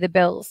to pay the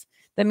bills.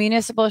 The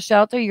municipal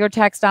shelter, your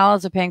tax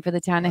dollars are paying for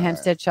the town of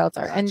Hempstead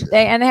shelter. Gotcha. And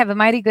they have a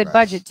mighty good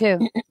budget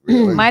too.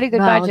 Really? Mighty good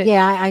budget.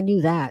 Yeah, I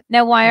knew that.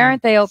 Now, why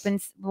aren't they open?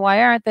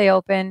 Why aren't they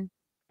open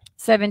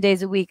 7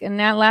 days a week? And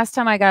now, last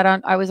time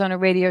I was on a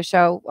radio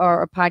show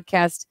or a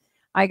podcast.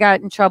 I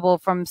got in trouble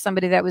from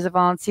somebody that was a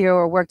volunteer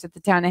or worked at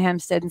the town of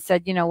Hempstead and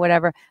said,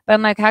 whatever. But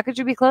I'm like, how could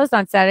you be closed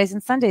on Saturdays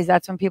and Sundays?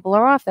 That's when people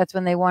are off. That's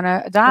when they want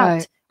to adopt.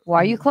 Right. Why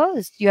are you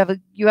closed? You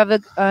have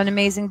an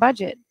amazing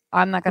budget.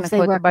 I'm not going to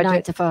quote the budget.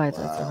 9 to 5.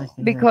 That's the only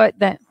thing, Because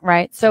that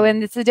right. So,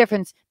 and it's the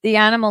difference. The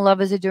animal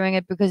lovers are doing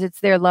it because it's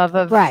their love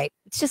of right.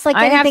 It's just like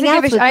I have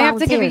anything else. I have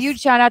to give a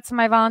huge shout out to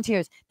my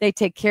volunteers. They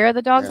take care of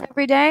the dogs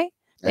every day.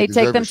 They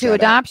take them to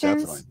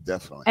adoptions.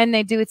 Definitely. And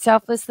they do it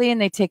selflessly,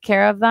 and they take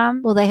care of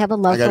them. Well, they have a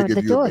love I got for to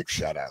the give you a dog. big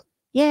shout out.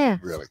 Yeah.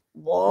 Really.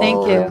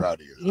 Thank Very you.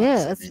 proud of you. Yeah,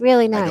 honestly. it's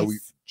really I know nice. we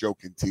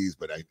joke and tease,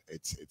 but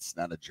it's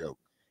not a joke.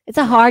 It's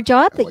a hard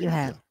job I that like you it,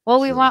 have. too.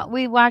 Well, Sure.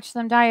 we watch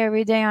them die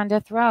every day on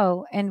death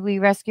row, and we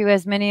rescue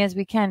as many as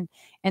we can.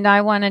 And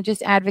I want to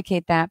just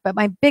advocate that. But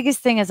my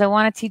biggest thing is I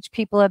want to teach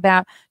people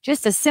about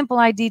just a simple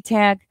ID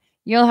tag.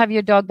 You'll have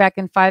your dog back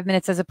in 5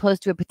 minutes, as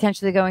opposed to it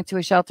potentially going to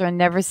a shelter and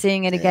never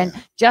seeing it again,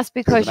 just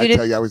because When you I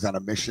tell didn't. you I was on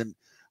a mission.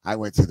 I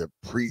went to the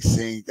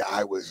precinct.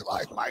 I was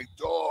like, my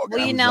dog. Well,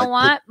 and I you was know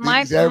like, what? put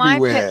things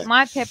everywhere.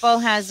 My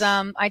Pitbull has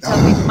I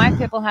tell people my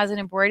Pitbull has an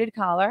embroidered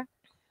collar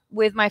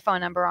with my phone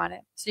number on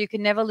it, so you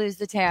can never lose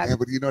the tag. Yeah,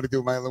 but you know what I do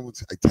with my little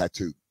ones? I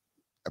tattooed.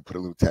 I put a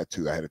little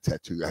tattoo. I had a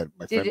tattoo. I had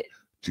my friend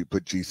to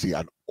put GC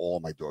on all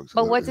my dogs.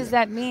 But what does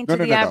that mean to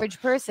the average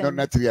person? No,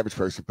 not to the average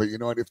person. But you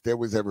know what? If there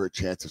was ever a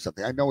chance of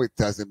something, I know it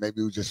doesn't.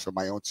 Maybe it was just for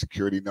my own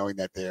security, knowing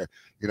that they're,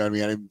 you know what I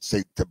mean? I didn't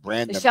say to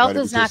brand The them.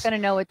 shelter's not going to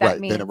know what that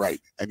means. Right.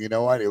 And you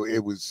know what?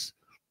 It was,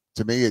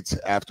 to me, it's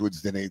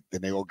afterwards. Then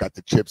they all got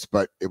the chips,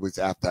 but it was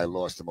after I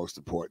lost the most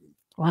important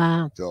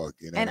Wow. dog.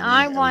 You know And what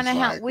I I mean? It want to was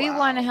help. like, We wow.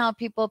 want to help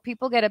people.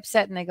 People get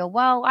upset and they go,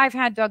 "Well, I've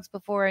had dogs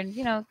before,"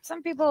 and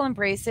some people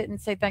embrace it and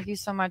say, "Thank you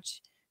so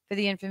much for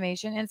the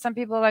information." And some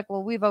people are like,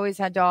 "Well, we've always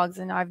had dogs,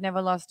 and I've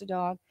never lost a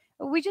dog."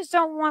 But we just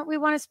don't want. We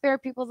want to spare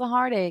people the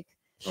heartache.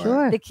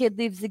 Sure. The kid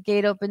leaves the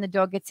gate open. The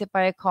dog gets hit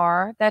by a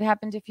car. That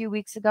happened a few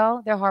weeks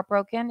ago. They're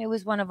heartbroken. It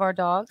was one of our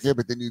dogs. Yeah,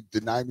 but then you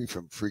deny me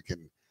from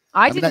freaking.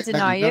 I mean, didn't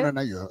deny you.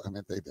 No, you. I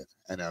meant they did.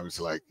 And I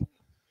was like,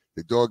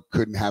 the dog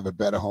couldn't have a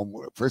better home.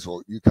 First of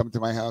all, you come to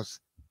my house,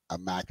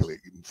 immaculate.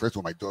 First of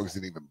all, my dogs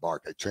didn't even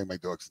bark. I trained my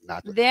dogs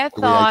not to. Their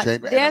the way I thought,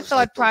 trained them, and their I was thought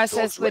like, those process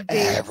dogs were would be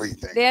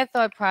everything. their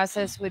thought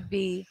process would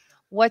be,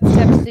 what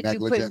steps did you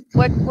put? Negligent.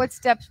 What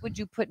steps would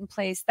you put in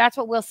place? That's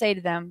what we'll say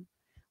to them.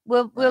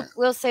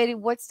 We'll say to,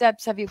 what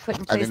steps have you put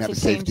in I place didn't have to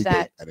a change safety that?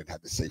 gate. I didn't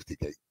have the safety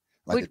gate.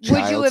 Like Would a you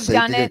child have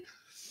done safety it gate.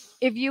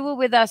 if you were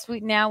with us?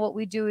 Now what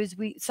we do is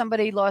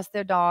somebody lost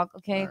their dog.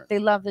 Okay, Right. they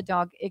love the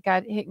dog. It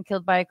got hit and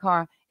killed by a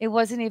car. It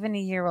wasn't even a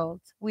year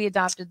old. We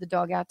adopted the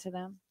dog out to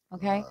them.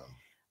 Okay,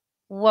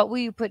 what will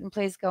you put in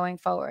place going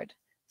forward?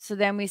 So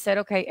then we said,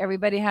 okay,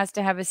 everybody has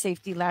to have a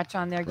safety latch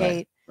on their Right.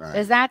 gate. Right.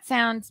 Does that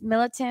sound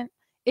militant?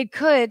 It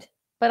could,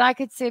 but I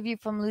could save you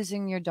from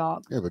losing your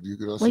dog. Yeah, but you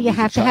could also. Well, you lose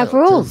a have to have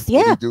child, too. rules, What do you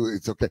yeah. do?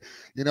 It's okay.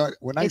 You know,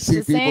 when I It's see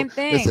the people, same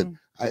thing. listen,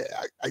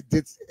 I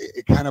did.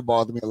 It kind of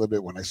bothered me a little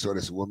bit when I saw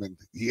this woman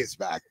years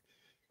back.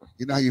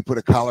 You know how you put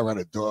a collar on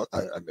a dog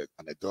on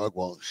a dog?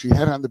 Well, she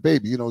had on the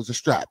baby. You know, it was a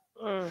strap,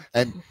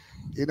 and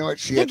you know what?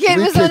 She The had kid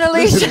three was kids. on a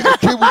leash. Listen, the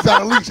kid was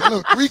on a leash.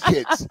 Look, three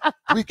kids,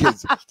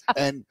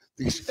 and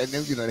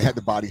then you know they had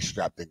the body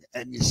strap thing,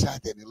 and you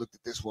sat there and you looked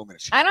at this woman.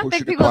 And she I don't pushing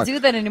think the people cart. do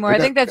that anymore. I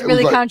No, think that's it was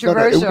really like-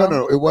 controversial.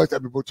 No, it was. I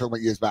mean, we're talking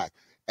about years back.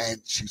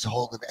 And she's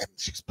holding and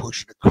she's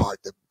pushing the cart,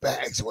 the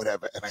bags,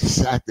 whatever. And I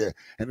sat there,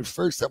 and at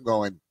first I'm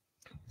going,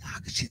 how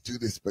could she do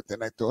this? But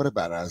then I thought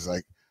about it. I was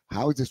like,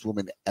 how is this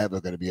woman ever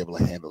going to be able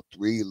to handle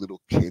three little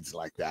kids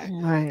like that?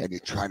 Right. And you're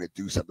trying to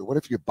do something. What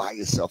if you're by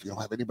yourself? You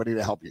don't have anybody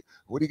to help you.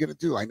 What are you going to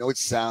do? I know it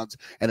sounds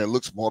and it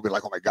looks morbid,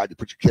 like, oh my God, you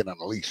put your kid on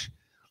a leash.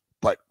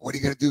 But what are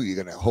you going to do? You're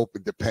going to hope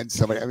and depend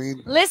somebody. I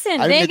mean, Listen,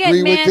 I they didn't get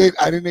agree mad. with it.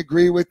 I didn't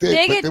agree with it.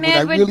 They But get then mad when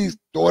I when- really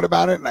thought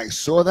about it and I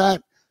saw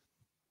that,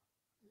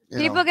 you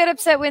People know, get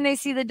upset when they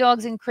see the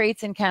dogs in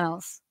crates and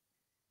kennels.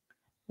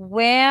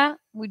 Where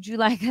would you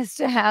like us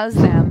to house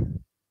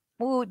them?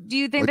 Well, do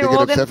you think would they're they get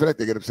all upset going? for that?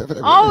 They get upset for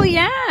that. Oh really?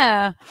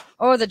 yeah,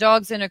 or the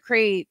dog's in a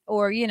crate,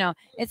 or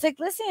it's like,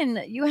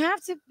 listen, you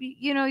have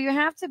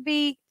to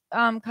be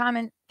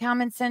common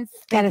sense.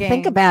 Got to think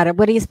thinking. about it.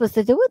 What are you supposed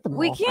to do with them?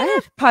 We all, can't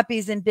right? have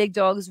puppies and big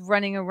dogs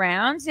running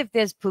around. If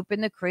there's poop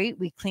in the crate,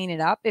 we clean it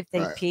up. If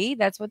they Right. pee,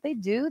 that's what they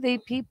do. They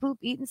pee, poop,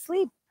 eat, and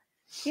sleep.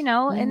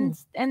 Mm.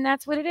 And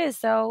that's what it is.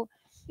 So,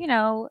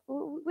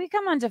 we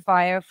come under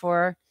fire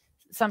for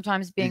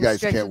sometimes You being guys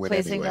strict can't with win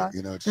placing anyway. dogs.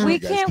 You know, it's We you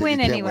guys can't you win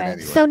can't anyway.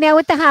 So now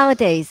with the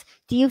holidays,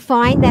 do you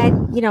find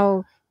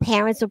that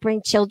parents will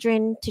bring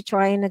children to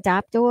try and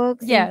adopt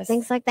dogs? Yes. And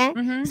things like that.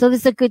 Mhm. So this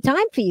is a good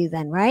time for you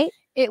then, right?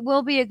 It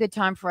will be a good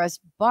time for us,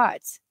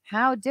 but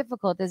how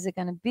difficult is it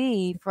going to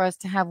be for us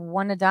to have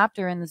one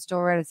adopter in the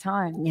store at a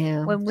time?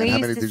 Yeah. When we And how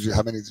used many to, did you?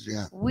 How many did you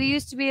have? we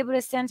used to be able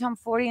to send home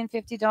 40 and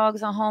 50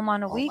 dogs on home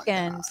on a Oh my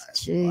weekend. God.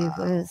 Gee Wow.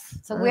 whiz.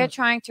 So we're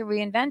trying to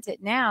reinvent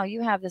it. Now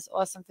you have this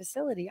awesome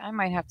facility. I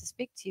might have to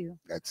speak to you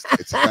It's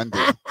a done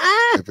deal.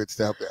 If it's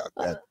to help you out,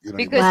 that you don't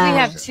even because we Wow.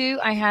 have understand.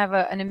 two. I have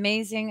an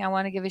amazing. I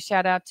want to give a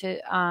shout out to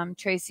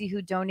Tracy,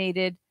 who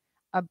donated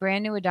a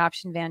brand new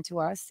adoption van to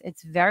us.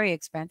 It's very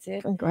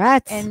expensive.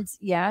 Congrats. And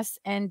yes,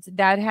 and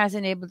that has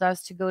enabled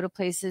us to go to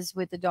places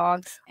with the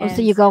dogs. Oh, so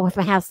and- you go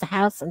from house to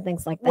house and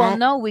things like that. Well,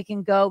 no, we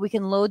can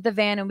load the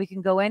van and we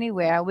can go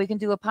anywhere. We can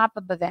do a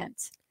pop-up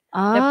event.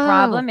 Oh, The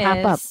problem pop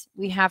up. is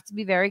we have to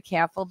be very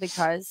careful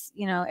because,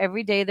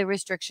 every day the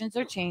restrictions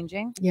are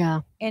changing Yeah.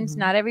 and Mhm.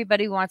 not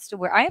everybody wants to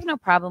wear. I have no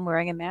problem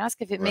wearing a mask.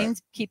 If it Right.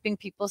 means keeping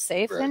people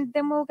safe, Right.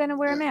 then we're going to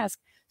wear a Yeah. mask.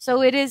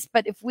 So it is.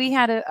 But if we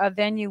had a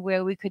venue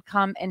where we could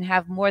come and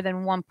have more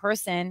than one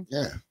person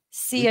Yeah.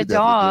 see we a could definitely do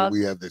it. dog,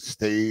 We have the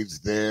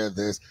stage there,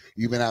 this,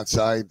 even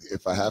outside.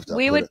 If I have to,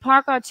 we I'll would put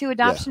park our two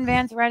adoption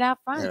vans right out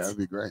it. front. Yeah, that'd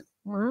be great.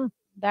 Wow.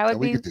 That would And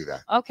we be could do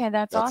that. okay.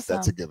 That's awesome.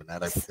 That's a given.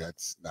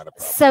 That's not a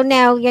problem. So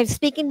now you're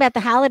speaking about the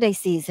holiday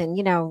season,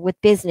 with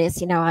business,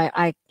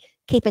 I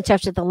keep in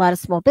touch with a lot of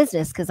small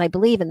business because I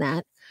believe in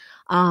that.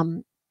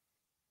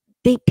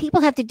 The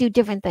people have to do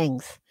different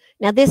things.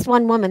 Now, this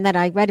one woman that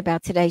I read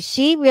about today,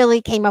 she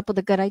really came up with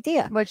a good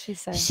idea. What'd she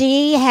say?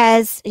 She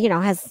has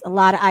a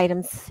lot of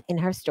items in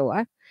her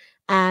store,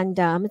 and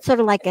it's sort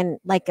of like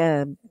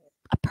a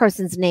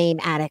person's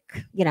name attic,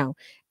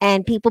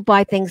 and people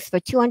buy things for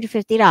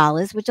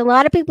 $250, which a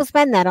lot of people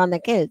spend that on their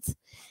kids.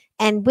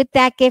 And with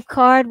that gift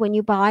card, when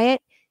you buy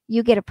it,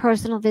 you get a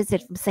personal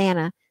visit from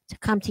Santa to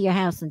come to your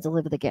house and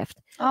deliver the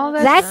gift. Oh,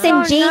 That's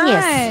so ingenious.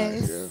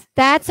 nice. Yeah.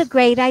 That's a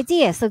great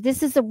idea. So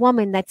this is a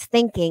woman that's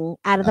thinking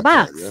out of the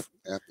That's box. right.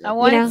 Yep, I yep.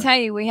 want know? to tell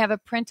you, we have a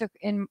printer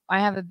I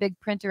have a big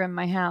printer in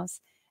my house,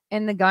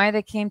 and the guy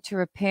that came to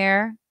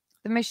repair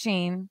the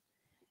machine,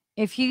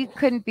 if he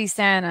couldn't be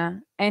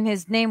Santa, and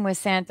his name was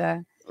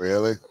Santa,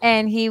 Really?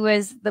 and he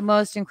was the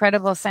most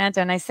incredible Santa,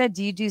 and I said,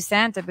 "Do you do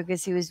Santa?"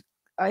 Because he's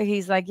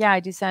like, "Yeah, I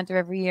do Santa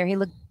every year." He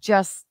looked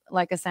just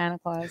like a Santa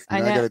Claus. I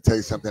got to tell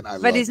you something.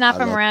 but he's not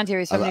from around here.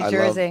 He's from New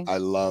Jersey. I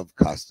love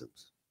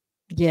costumes.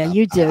 Yeah,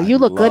 you do. You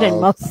look good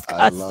in most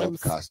I love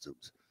costumes.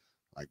 costumes,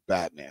 like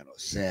Batman or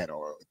Santa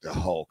or the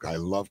Hulk. I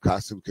love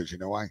costumes because you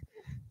know why?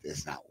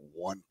 There's not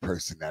one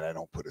person that I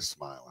don't put a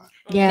smile on.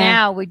 Yeah.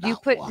 Now, would you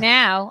Not put? one.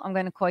 Now, I'm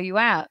going to call you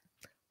out.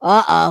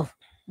 Uh-oh.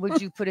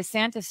 Would you put a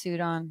Santa suit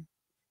on?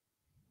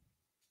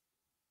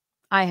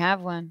 I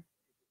have one.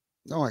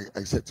 No,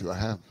 I said to you, I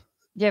have. Do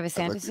you have a I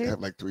Santa have suit?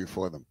 like 3 or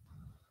 4 of them.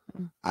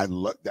 Mm.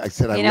 I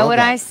said I You love know what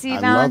that. I see,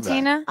 love that.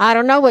 Valentina? I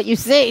don't know what you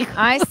see.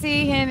 I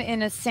see him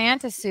in a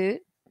Santa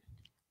suit.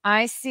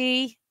 I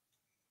see,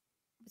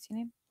 what's your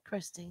name?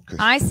 Christy.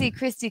 I see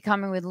Christy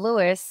coming with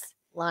Lewis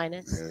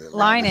Linus. Yeah,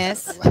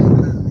 Linus.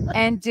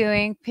 and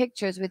doing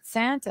pictures with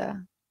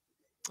Santa.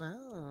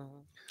 Oh.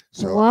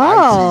 So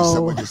I see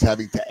someone Whoa. just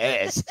having to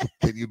ask,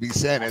 "Can you be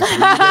Santa?" So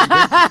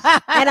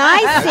And I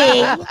you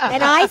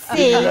didn't have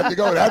see, to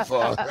go that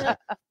far.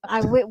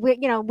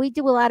 we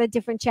do a lot of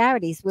different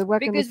charities. We're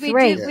working Because with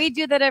 3. we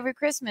do that every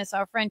Christmas.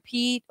 Our friend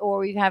Pete, or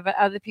we have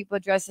other people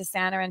dress as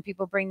Santa, and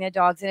people bring their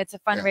dogs, and it's a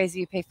fundraiser.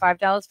 You pay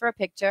 $5 for a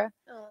picture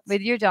Oh,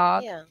 with your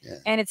dog, yeah.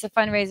 and it's a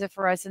fundraiser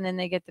for us, and then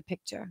they get the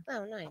picture.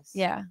 Oh, nice.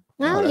 Yeah,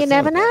 No, that's you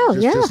never not a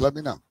problem. know. Just let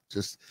me know.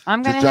 Just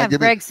I'm Just gonna try and have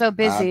give me- Greg so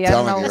busy. I'm I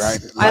don't telling know. you, right? I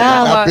don't know I'm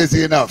not what-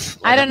 busy enough.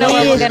 I don't know I'm what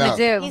not we're busy gonna enough.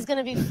 do. He's going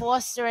to be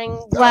fostering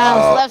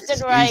Wow. dogs left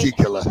and right. Easy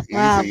killer.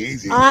 Wow.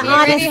 Easy. He Honest-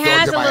 already Dogs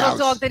has in a my little house.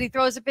 dog that he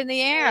throws up in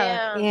the air.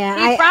 Yeah.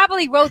 Yeah, He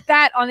probably wrote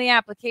that on the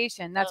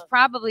application. That's Oh.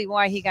 probably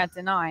why he got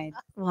denied.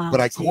 wow,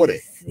 But I caught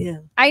it. jeez, Yeah.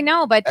 I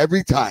know, but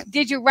Every time.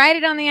 did you write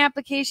it on the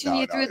application?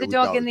 You threw the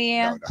dog in the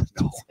air?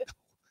 No.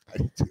 I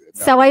didn't do that.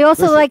 No. So I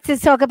also Listen. like to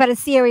talk about a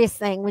serious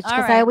thing, which All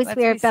because right, I always let's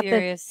hear be about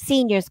serious. the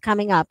seniors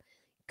coming up.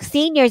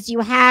 Seniors,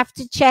 you have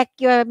to check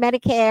your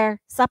Medicare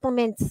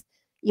supplements.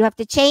 You have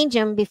to change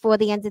them before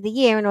the end of the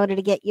year in order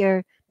to get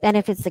your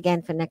benefits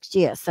again for next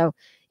year. So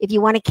if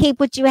you want to keep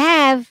what you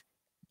have,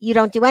 you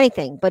don't do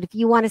anything. But if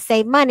you want to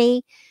save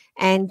money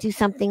and do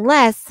something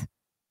less,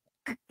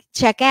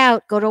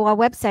 go to our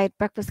website,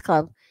 Breakfast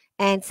Club,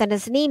 and send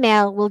us an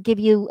email. We'll give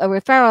you a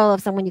referral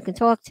of someone you can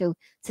talk to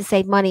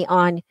save money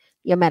on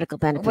your medical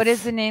benefits. What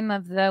is the name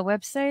of the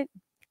website?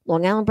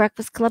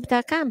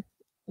 LongIslandBreakfastClub.org.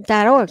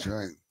 That's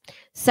right.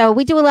 So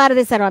we do a lot of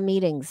this at our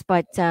meetings,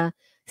 but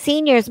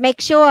seniors,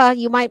 make sure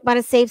you might want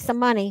to save some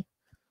money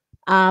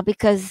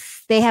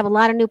because they have a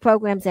lot of new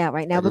programs out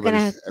right now.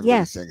 Everybody's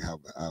Yes. saying how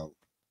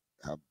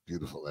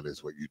beautiful that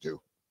is what you do.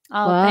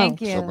 Oh, Wow.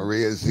 thank you. So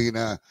Maria,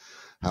 Zena,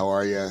 how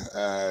are you?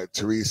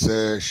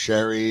 Teresa,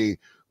 Sherry,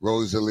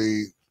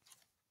 Rosalie,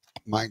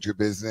 Mind Your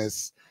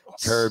Business,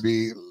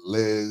 Kirby,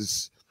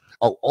 Liz.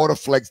 Oh,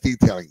 Autoflex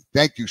Detailing.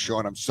 Thank you,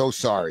 Sean. I'm so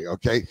sorry.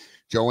 Okay.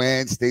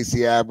 Joanne,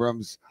 Stacy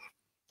Abrams,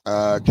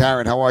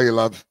 Karen, how are you,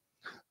 love?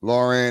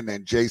 Lauren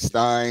and Jay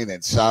Stein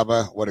and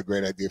Saba. What a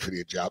great idea for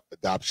the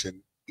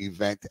adoption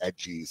event at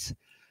G's.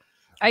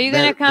 Are you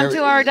going to come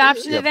to our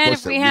adoption event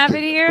if we have it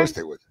Of here? course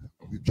they would.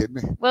 Are you kidding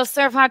me? We'll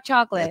serve hot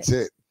chocolate. That's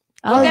it.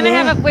 Oh, We're gonna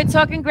yeah. we're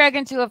talking Greg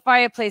into a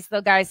fireplace though,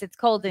 guys. It's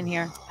cold in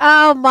here.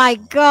 Oh my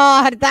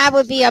God, that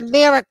would be a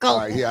miracle. All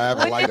right, here, I have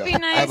a Wouldn't it lighter. be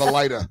I have a nice?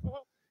 lighter.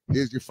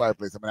 Here's your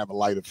fireplace. I'm going to have a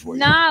lighter for you.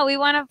 No, we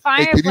want a Hey,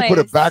 fireplace. can you put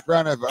a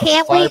background of a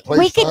Can't we? fireplace?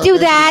 We could do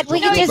that. We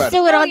could Talk just about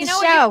do it on you the know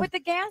what? You show. put the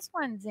gas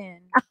ones in.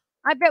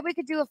 I bet we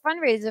could do a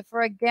fundraiser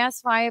for a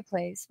gas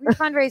fireplace. We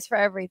fundraise for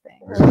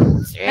everything.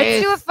 Let's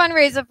do a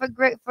fundraiser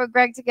for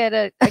Greg to get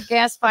a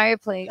gas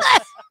fireplace.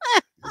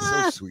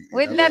 You're so sweet. you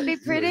Wouldn't know that be You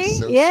are pretty?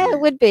 so Yeah, sweet.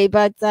 it would be,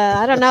 but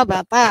I don't know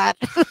about that.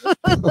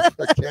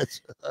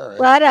 Yes. All right.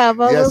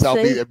 Whatever. Yes, we'll I'll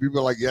be see. there. People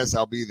are like, yes,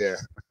 I'll be there.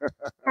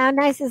 How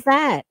nice is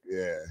that?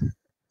 Yeah.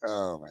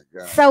 Oh my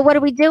God. So, what are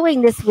we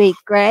doing this week,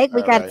 Greg?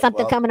 We All got right, something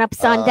well, coming up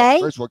Sunday.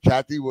 First of all,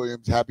 Kathy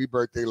Williams, happy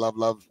birthday, love.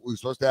 We were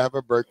supposed to have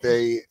her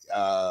birthday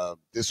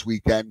this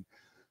weekend,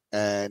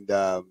 and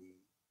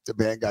the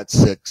band got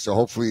sick. So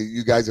hopefully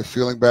you guys are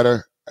feeling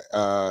better.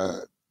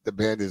 The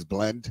band is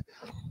Blend,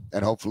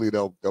 and hopefully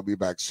they'll be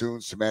back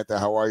soon. Samantha,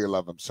 how are you,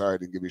 love? I'm sorry I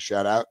didn't give you a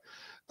shout out.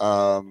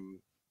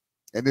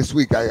 And this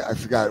week, I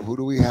forgot, who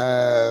do we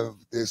have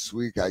this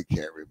week? I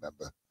can't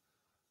remember.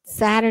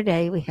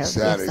 Saturday, we have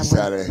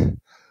Saturday.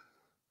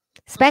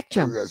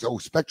 Spectrum. Oh,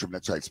 Spectrum.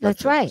 That's right.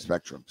 That's right.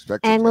 Spectrum.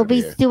 And we'll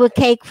Spectrum's do a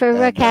cake for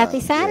And, Kathy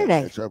yeah,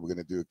 Saturday. that's right. We're going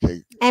to do a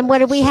cake. And what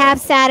do we have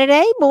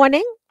Saturday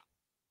morning?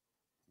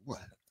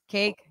 What?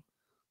 Cake.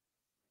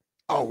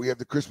 Oh, we have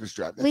the Christmas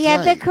drive. That's We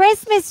have right. the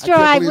Christmas I can't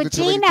drive believe with it's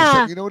already Gina.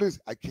 December. You know what it is?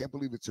 I can't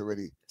believe it's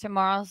already.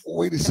 Tomorrow's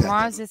Wait a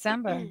second.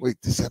 December. Wait,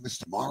 December's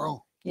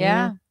tomorrow?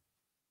 Yeah.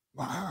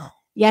 Wow.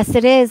 Yes,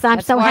 it is. I'm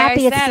That's so why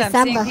happy I it's said December.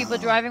 I'm seeing people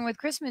driving with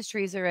Christmas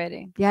trees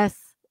already. Yes.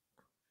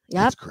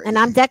 Yep. That's And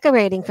I'm crazy.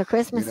 decorating for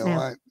Christmas You know now.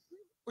 what?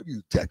 What are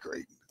you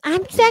decorating?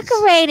 I'm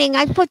decorating.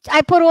 I put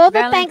all the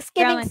Valen-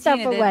 Thanksgiving stuff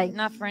Valentina, away.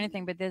 Not for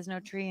anything, but there's no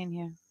tree in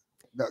here.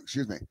 No,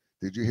 excuse me.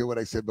 Did you hear what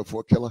I said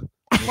before, Killer?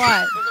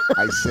 What?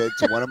 I said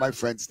to one of my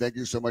friends, thank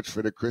you so much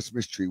for the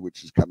Christmas tree,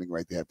 which is coming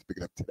right there. I have to pick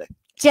it up today.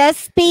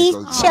 Just be It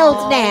goes- chilled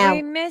Oh, now.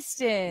 We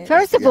missed it.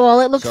 First of Yeah. all,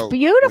 it looks So,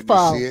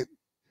 beautiful. When you see it,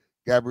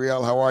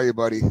 Gabrielle, how are you,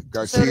 buddy? So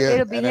Garcia,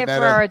 it'll be and here for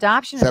Annetta, our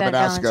adoption event,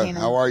 Sabanaska, Valentina.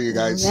 how are you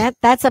guys?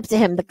 That's up to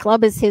him. The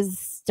club is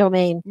his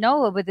domain.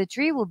 No, but the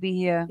tree will be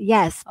here.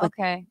 Yes, but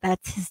Okay.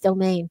 that's his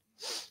domain.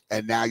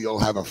 And now you'll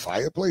have a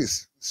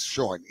fireplace.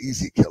 Sean,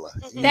 easy killer.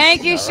 Easy,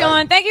 Thank you, all Sean.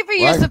 right. Thank you for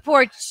your Right.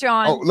 support,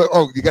 Sean. Oh, look!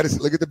 Oh, you got to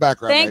look at the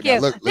background. Thank right now. you.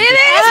 Look, It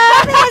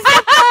Oh, there's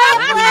the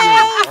Only you.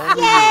 fireplace!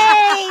 Only you.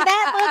 Yay!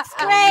 That looks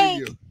Only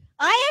great. you.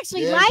 I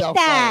actually There's like our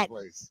that.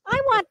 fireplace.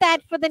 I want that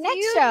for the Do next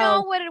you show.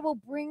 know what it will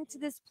bring to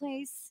this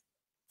place?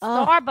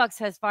 Oh. Starbucks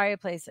has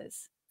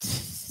fireplaces.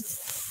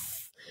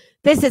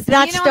 This is Do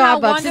not you know how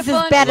Starbucks. This is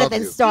wonderful- better Love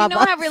than you. Do you know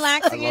how Starbucks.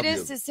 relaxing I it love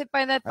is you. to sit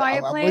by that I'm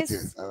with you.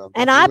 fireplace?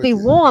 And definitely I'll be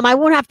with you. warm. I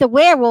won't have to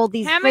wear all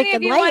these How many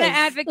of freaking you want to layers.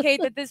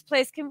 advocate that this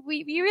place can?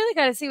 You really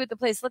got to see what the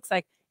place looks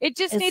like. It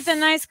just needs a It's-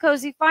 nice,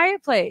 cozy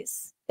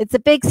fireplace. It's a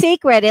big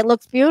secret. It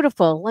looks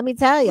beautiful. Let me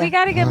tell you. We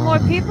got to get more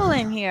people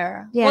in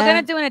here. We're Yeah.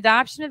 gonna do an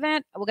adoption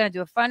event. We're gonna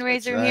do a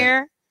fundraiser right.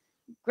 here.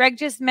 Greg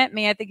just met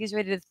me. I think he's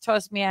ready to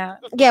toss me out.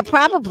 Yeah,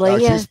 probably. No,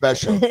 Yeah. she's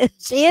special.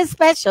 She is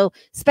special.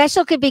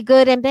 Special could be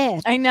good and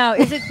bad. I know.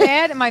 Is it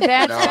bad? Am I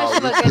bad? No, special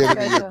you're or good kidding me.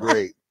 special? You're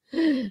great.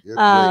 You're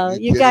Oh,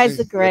 great. you kidding guys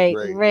me? are great.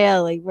 You're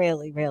Really,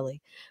 really,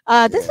 really.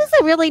 This Yeah. was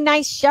a really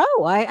nice show.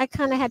 I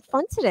kind of had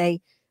fun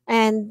today.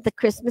 And the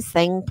Christmas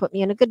thing put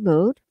me in a good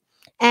mood.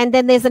 And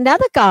then there's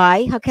another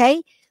guy,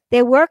 okay?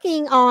 They're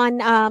working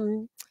on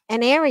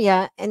an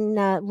area in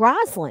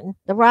Roslyn,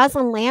 the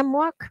Roslyn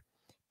Landmark.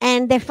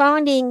 And they're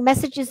finding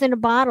messages in a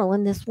bottle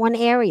in this one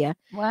area.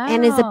 Wow.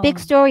 And there's a big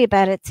story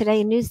about it today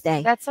in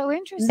Newsday. That's so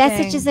interesting.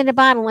 Messages in a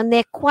bottle. And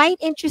they're quite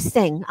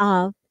interesting,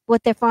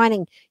 what they're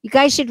finding. You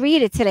guys should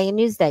read it today in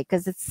Newsday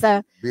because it's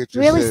Beatrice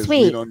really says,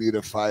 sweet. We don't need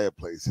a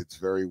fireplace. It's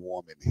very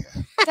warm in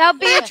here. Tell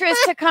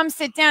Beatrice to come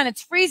sit down.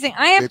 It's freezing.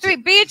 I have Beatrice- 3.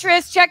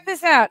 Beatrice, check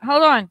this out.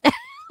 Hold on.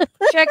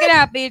 Check it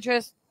out,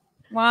 Beatrice.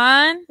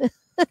 1,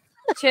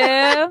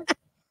 2.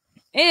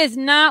 It is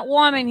not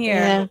warm in here.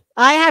 Yeah,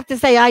 I have to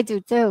say I do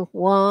too.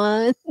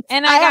 One,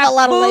 And I I, have got a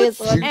lot of boots,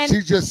 layers on. She, and,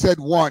 she just said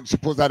one. She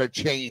pulls out a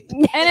chain.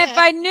 and if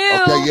I knew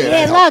Okay, yeah.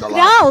 yeah, that look, helped a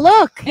lot. no,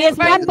 look, here's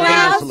I my knew-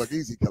 blouse. Look,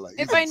 easy killer.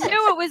 if easy I killer.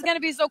 knew it was gonna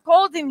be so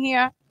cold in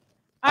here,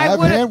 I I have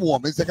would have hand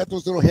warmers. I got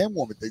those little hand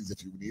warmer things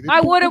if you need it.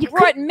 I would have You could-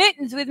 brought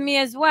mittens with me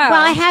as well.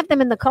 Well, I have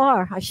them in the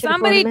car. I should.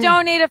 Somebody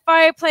donate a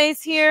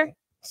fireplace here,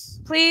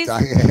 please.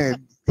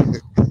 Diane,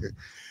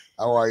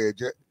 how are you?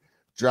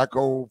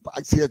 Draco,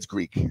 I see it's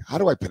Greek. How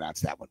do I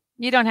pronounce that one?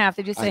 You don't have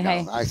to just say I know.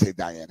 hey. I say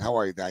Diane. How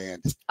are you,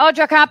 Diane? Oh,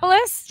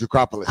 Dracopolis.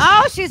 Dracopolis.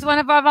 Oh, she's one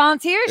of our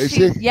volunteers. Is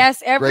she?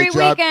 Yes, every Great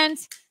job. weekend.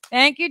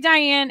 Thank you,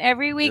 Diane.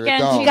 Every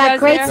weekend go. she You got does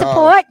great her-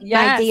 support, my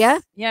Yes, dear.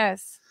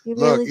 yes. You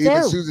Look, really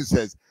even do. Susan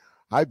says,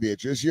 "Hi,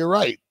 Beatrice. You're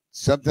right.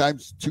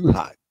 Sometimes too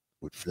hot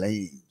with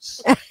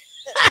flames."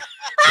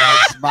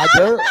 That's my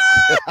girl.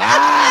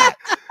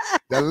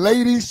 The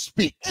lady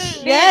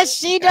speaks. Yes,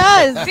 she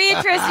does.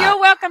 Beatrice, you're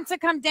welcome to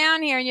come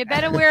down here, and you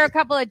better wear a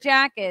couple of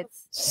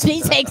jackets.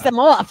 She takes them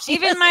off. She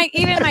Even my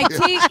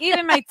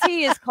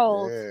tea is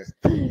cold.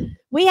 Yeah.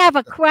 We have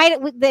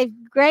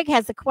Greg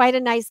has quite a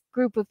nice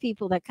group of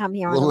people that come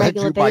here on We'll a let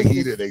regular you buy basis.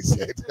 heater, they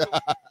said.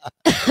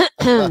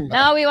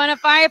 No, we want a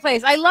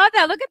fireplace. I love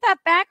that. Look at that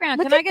background.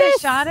 Look Can I at get this. a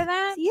shot of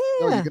that? Yeah.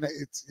 No, you're gonna,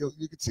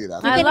 you can see it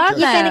out I there. love You're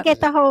gonna that. get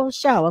the whole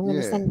show. I'm gonna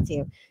Yeah. send it to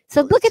you.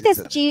 So Oh, look at it's-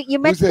 this. You're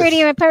much Who's this?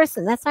 prettier in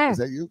person. That's her. Is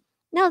that you?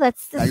 No,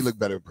 that's Now you look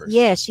better in person.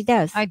 yeah, she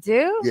does. I do.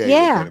 Yeah, you look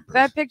Yeah. better in person.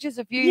 That picture's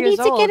a few You years need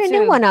to old. get a too.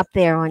 new one up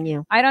there on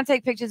you. I don't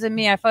take pictures of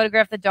me. I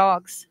photograph the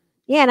dogs.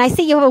 Yeah, and I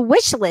see you have a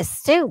wish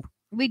list too.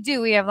 We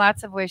do. We have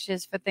lots of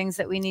wishes for things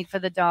that we need for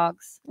the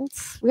dogs.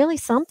 It's really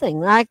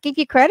something. I give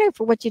you credit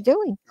for what you're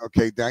doing.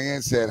 Okay,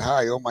 Diane said,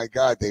 "Hi, oh my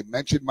God, they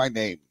mentioned my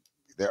name.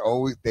 They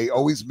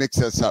always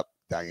mix us up,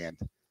 Diane."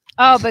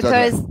 Oh, She's done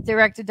because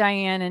Director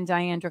Diane and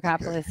Diane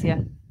Dracopoulos.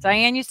 Yeah.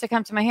 Diane used to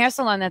come to my hair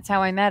salon. That's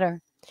how I met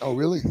her. Oh,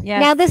 really? Yeah.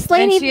 Now this And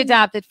lady, she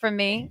adopted from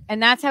me.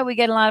 And that's how we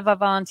get a lot of our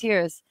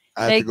volunteers.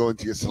 I have They- to go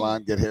into your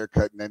salon, get a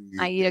haircut, and then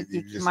you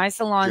just my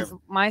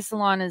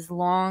salon is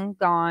long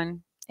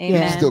gone. Yeah. you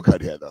Amen. still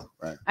cut hair though,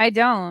 right? I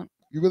don't.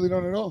 You really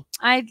don't at all.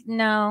 I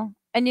know.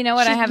 And you know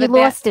what? I have you a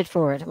lost it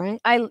for it, right?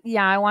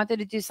 I wanted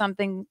to do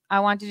something. I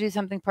want to do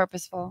something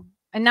purposeful.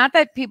 And not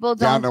that people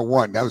Down don't to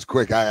one. That was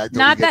quick. I thought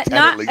not we get that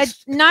 10 at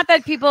least. not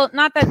that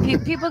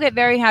people get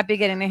very happy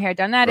getting their hair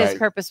done. That is Right.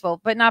 purposeful,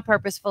 but not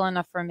purposeful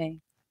enough for me.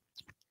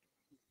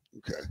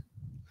 Okay.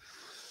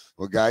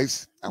 Well,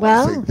 guys, I want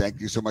Well- to say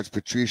thank you so much,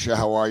 Patricia.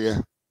 How are you?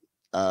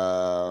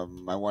 I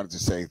wanted to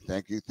say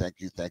thank you.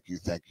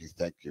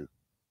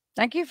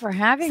 Thank you for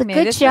having It's a me.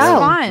 good This show. was Really,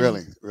 fun.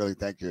 really, really,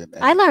 thank you. And,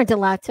 I learned a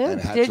lot too. and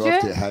hats Did off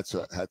you? to you. Hats.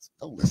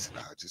 Don't listen.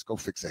 Just go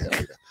fix the hair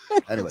later.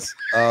 Anyway,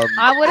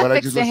 I would what have I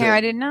fixed just the was hair. saying-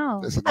 I didn't know.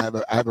 Listen,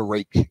 I have a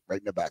rake right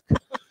in the back.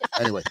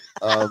 Anyway,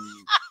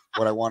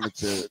 what I wanted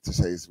to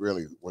say is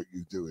really what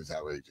you do is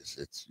outrageous.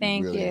 It's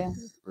Thank really, you.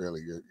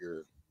 Really,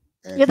 you're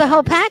You're the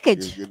whole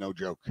package. You're no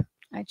joke. I You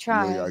really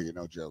tried. are. You're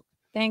no joke.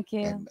 Thank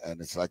you. And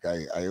it's like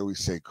I always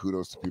say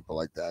kudos to people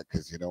like that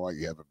because you know what,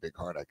 you have a big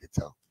heart. I could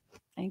tell.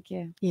 Thank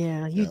you.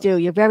 Yeah, you Yeah. do.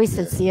 You're very Yeah.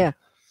 sincere.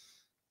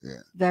 Yeah.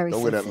 Very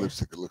Don't wear that sincere.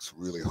 lipstick. It looks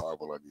really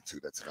horrible on you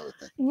too. That's another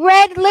thing.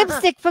 Red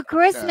lipstick for that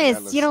Christmas.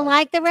 looks You don't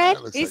like the red?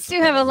 That looks These like two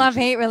some have a kind of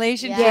love-hate hoochie.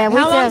 relationship. Yeah, we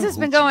How long do. has this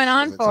been going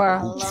on It's for? a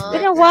hoochie It's right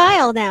been a there.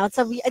 while now. It's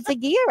a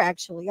year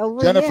actually. Over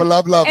a Jennifer, year.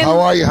 love, And- how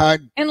are you,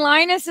 hon? And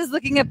Linus is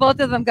looking at both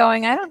of them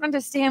going, I don't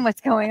understand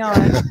what's going on.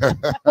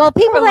 Well,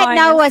 people For that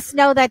know Linus. us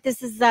know that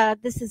this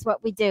is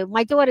what we do.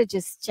 My daughter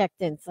just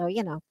checked in, so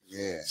you know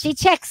Yeah, she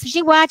checks.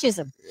 She watches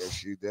them. yeah,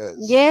 she does.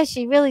 Yeah,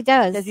 she really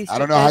does. Does he I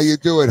don't know how you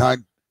do it,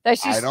 hon. Does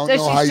she, I don't does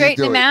know she how you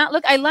straighten do him it. out?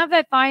 Look, I love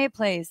that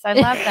fireplace. I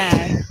love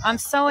that. I'm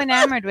so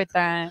enamored with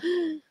that.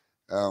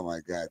 Oh my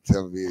God!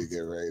 Tell me to get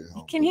ready.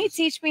 Can he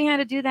teach me how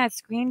to do that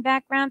screen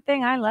background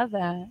thing? I love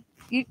that.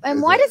 And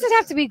Is why it- does it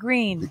have to be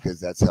green? Because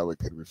that's how it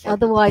can reflect.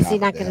 Otherwise, the you're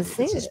not camera. gonna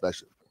see It's a it.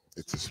 special.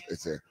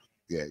 It's a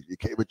yeah. You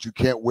can't, but you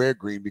can't wear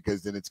green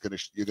because then it's gonna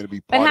you're gonna be.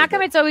 But part how of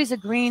come it. it's always a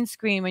green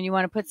screen when you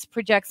want to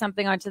project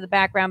something onto the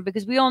background?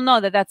 Because we all know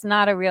that that's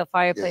not a real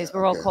fireplace. Yeah,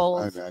 We're all okay.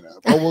 cold. I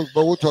know.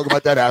 But we'll talk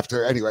about that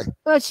after. Anyway.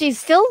 Well, she's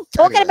still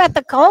talking Anyway, about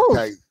the cold.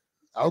 Okay.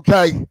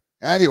 Okay.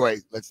 Anyway,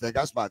 let's thank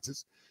our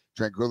sponsors.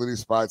 Tranquility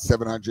Spot,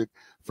 700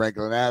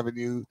 Franklin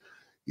Avenue.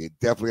 You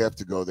definitely have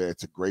to go there.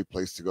 It's a great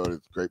place to go. There's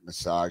great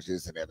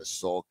massages, and they have a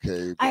salt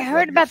cave. I They heard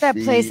rub your about that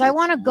place. feet. I It's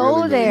want to really, go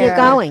really there. You're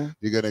good. going.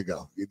 You're gonna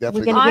go. You're We're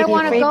definitely. gonna I give you a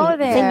wanna freebie.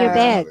 go It's in your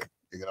there. bag.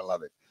 You're gonna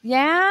love it.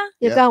 Yeah.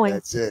 You're Yep, going.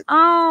 That's it.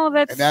 Oh,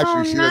 that's And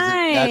naturally, so she doesn't-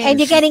 nice. naturally And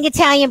you're getting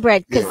Italian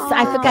bread because Yeah.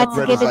 I forgot Oh, to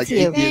Bread give is it like to you.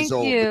 8 years Thank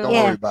old, you. but don't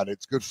Yeah. worry about it.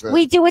 It's good for.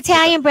 We do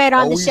Italian bread on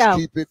the Always show.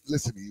 keep it.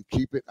 Listen, you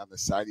keep it on the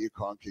side of your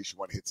car in case you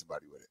want to hit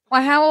somebody with it.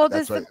 Well, how old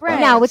That's is the right. bread?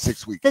 No, it's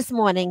 6 weeks. this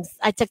morning.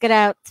 I took it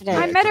out today. Yeah,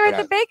 I met took her it at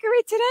the out.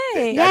 bakery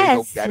today.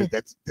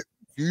 Yes.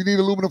 Do you need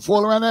aluminum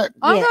foil around that?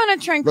 I'm Yeah. going to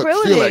Look, feel it.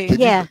 Tranquility. Can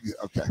Yeah. You,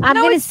 okay. I'm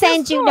No, gonna it's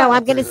send this you. No, one.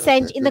 I'm gonna Okay,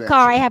 send okay, in the do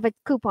car. that. I have a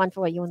coupon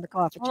for you in the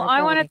car for Well,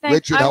 I want to Tranquility. thank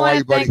Richard, I how are want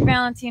you, to thank buddy?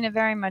 Valentina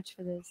very much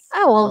for this.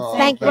 Oh well,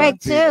 thank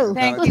Greg Valentina. too.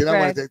 Thank you, Valentina, I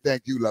want Greg. to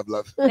thank you,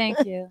 love.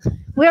 Thank you.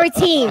 We're a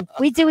team.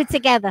 We do it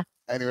together.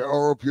 Anyway,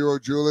 Oro Puro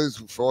Jewelers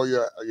for all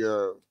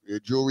your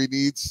jewelry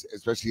needs,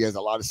 especially he has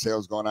a lot of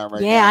sales going on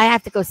right Yeah, now. I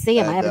have to go see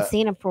him. I And, haven't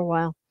seen him for a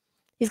while.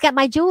 He's got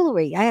my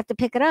jewelry. I have to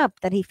pick it up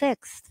that he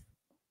fixed.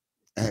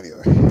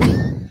 Anyway.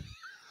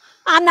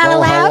 I'm not Well,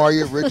 allowed. how are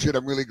you, Richard?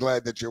 I'm really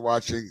glad that you're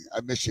watching.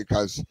 I miss you,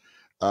 cuz.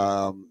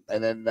 And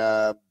then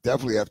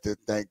definitely have to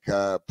thank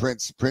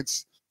Prince.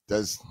 Prince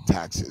does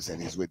taxes,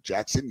 and he's with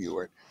Jackson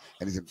Ewart,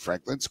 and he's in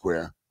Franklin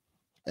Square.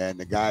 And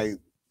the guy,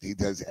 he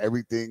does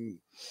everything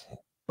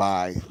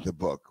by the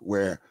book,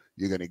 where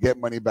you're going to get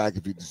money back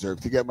if you deserve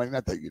to get money.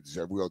 Not that you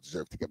deserve, we all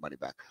deserve to get money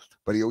back.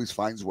 But he always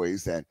finds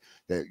ways that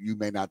you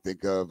may not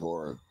think of,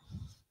 or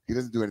he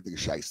doesn't do anything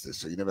shyster,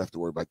 so you never have to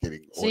worry about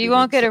getting. So you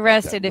won't get audited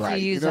and stuff arrested like that.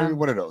 if you Right. use know, them.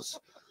 one of those.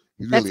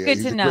 He That's really good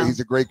is. to He's know. He's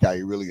a great guy.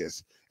 He really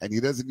is. And he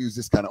doesn't use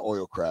this kind of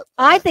oil crap.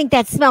 I think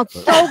that smelled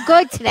so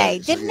good today,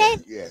 So, didn't yeah,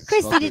 it? Yeah.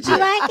 Christy, smoked did it. you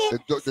Yeah. like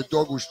it? The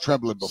dog was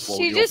trembling before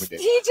She we just opened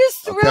it. he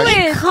just threw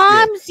Okay. it.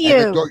 Calms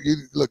And you.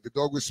 look, the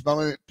dog was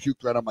smelling it,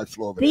 puked right on my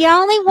floor. Over The there.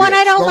 only one Yeah,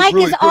 I don't smells like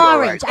really is good, all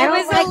right. orange. I It don't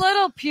was like. a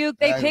little puke.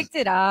 They That picked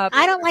it up.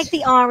 I don't like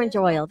the orange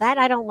oil. That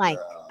I don't like.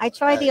 I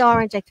tried the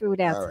orange. I threw it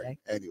out All today.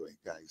 right. Anyway,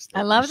 guys. I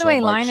thank love you the so way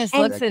much. Linus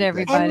Thank looks you, at thank you,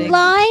 everybody. And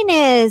thank you.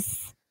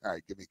 Linus, All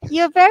right, give me a kiss.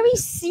 you're very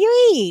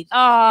sweet. Oh,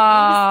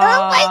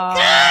 Oh my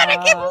God! I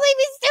can't believe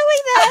he's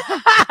doing that.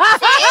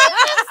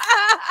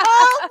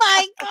 Oh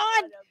my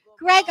God,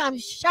 Greg, I'm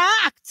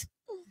shocked.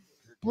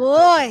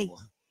 Boy,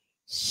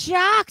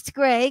 shocked,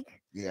 Greg.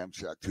 Yeah, I'm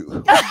shocked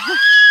too.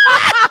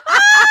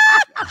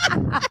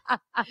 I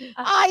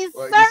Well, you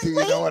see,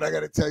 certainly. you know what? I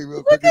got to tell you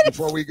real quickly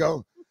before we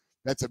go.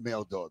 That's a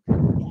male dog.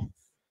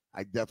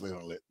 I definitely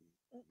don't let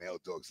male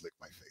dogs lick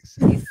my face.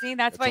 You see,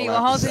 that's That's why all you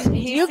I were have to holding. say.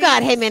 he You sees-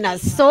 got him in a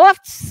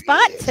soft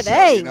spot Yeah, so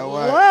today. you know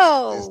what?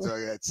 This Whoa,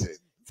 dog, that's it.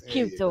 There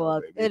cute you go,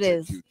 dog. baby. It It's a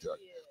is. cute dog.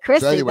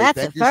 Christy, So anyway, that's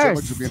a thank you so much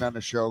first. for being on the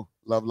show.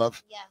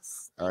 Love.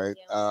 Yes. All right.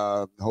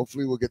 thank you.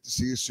 Hopefully we'll get to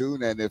see you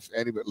soon. And if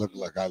anybody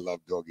look, I love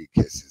doggy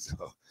kisses.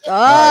 Oh, It's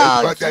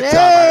about that time.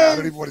 I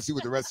don't jeez. even want to see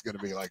what the rest is going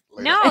to be like.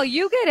 Later. No,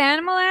 you get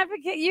animal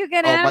advocate. You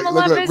get Oh, my- animal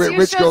look, lovers. Rich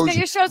Your goes-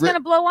 show's Rich- gonna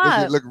blow Listen,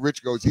 up. look,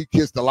 Rich goes. He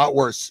kissed a lot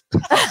worse.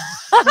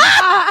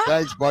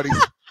 Thanks, buddy.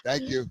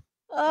 Thank you.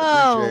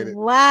 Oh, appreciate it.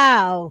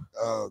 wow.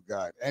 Oh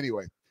God.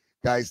 Anyway,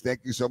 guys,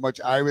 thank you so much,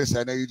 Iris.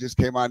 I know you just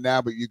came on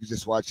now, but you can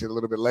just watch it a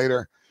little bit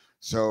later.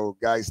 So,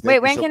 guys, thank Wait,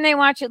 you when so- can they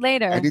watch it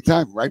later?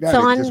 Anytime, right now. It's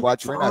They can on- just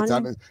watch it right now. It's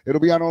on- on. It'll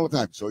be on all the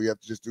time. So all you have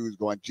to just do is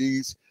go on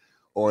G's,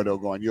 or it'll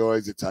go on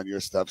yours. It's on your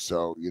stuff,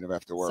 so you never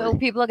have to worry. So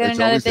people are gonna It's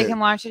know that always they there. can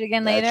watch it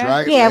again That's later.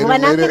 right. Yeah, Later, well,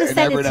 I'm not later, gonna and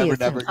send never, it to never, you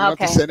never. soon. You don't have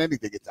Okay. to send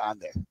anything. It's on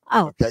there.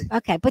 Oh, Okay.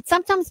 okay. But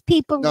sometimes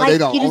people No, like they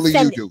don't. you to Only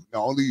send you it. do.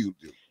 No, only you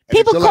do. And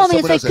People if you'll call let me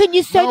and someone say, else "Couldn't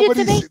you send it to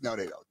Nobody's- me?" No,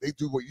 they don't. They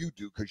do what you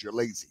do because you're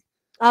lazy.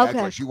 That's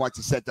Okay. why she wants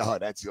to send to her.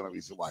 That's the only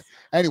reason why.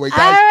 Anyway, All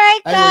guys. right,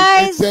 Anyway,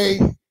 guys. it's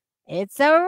a It's a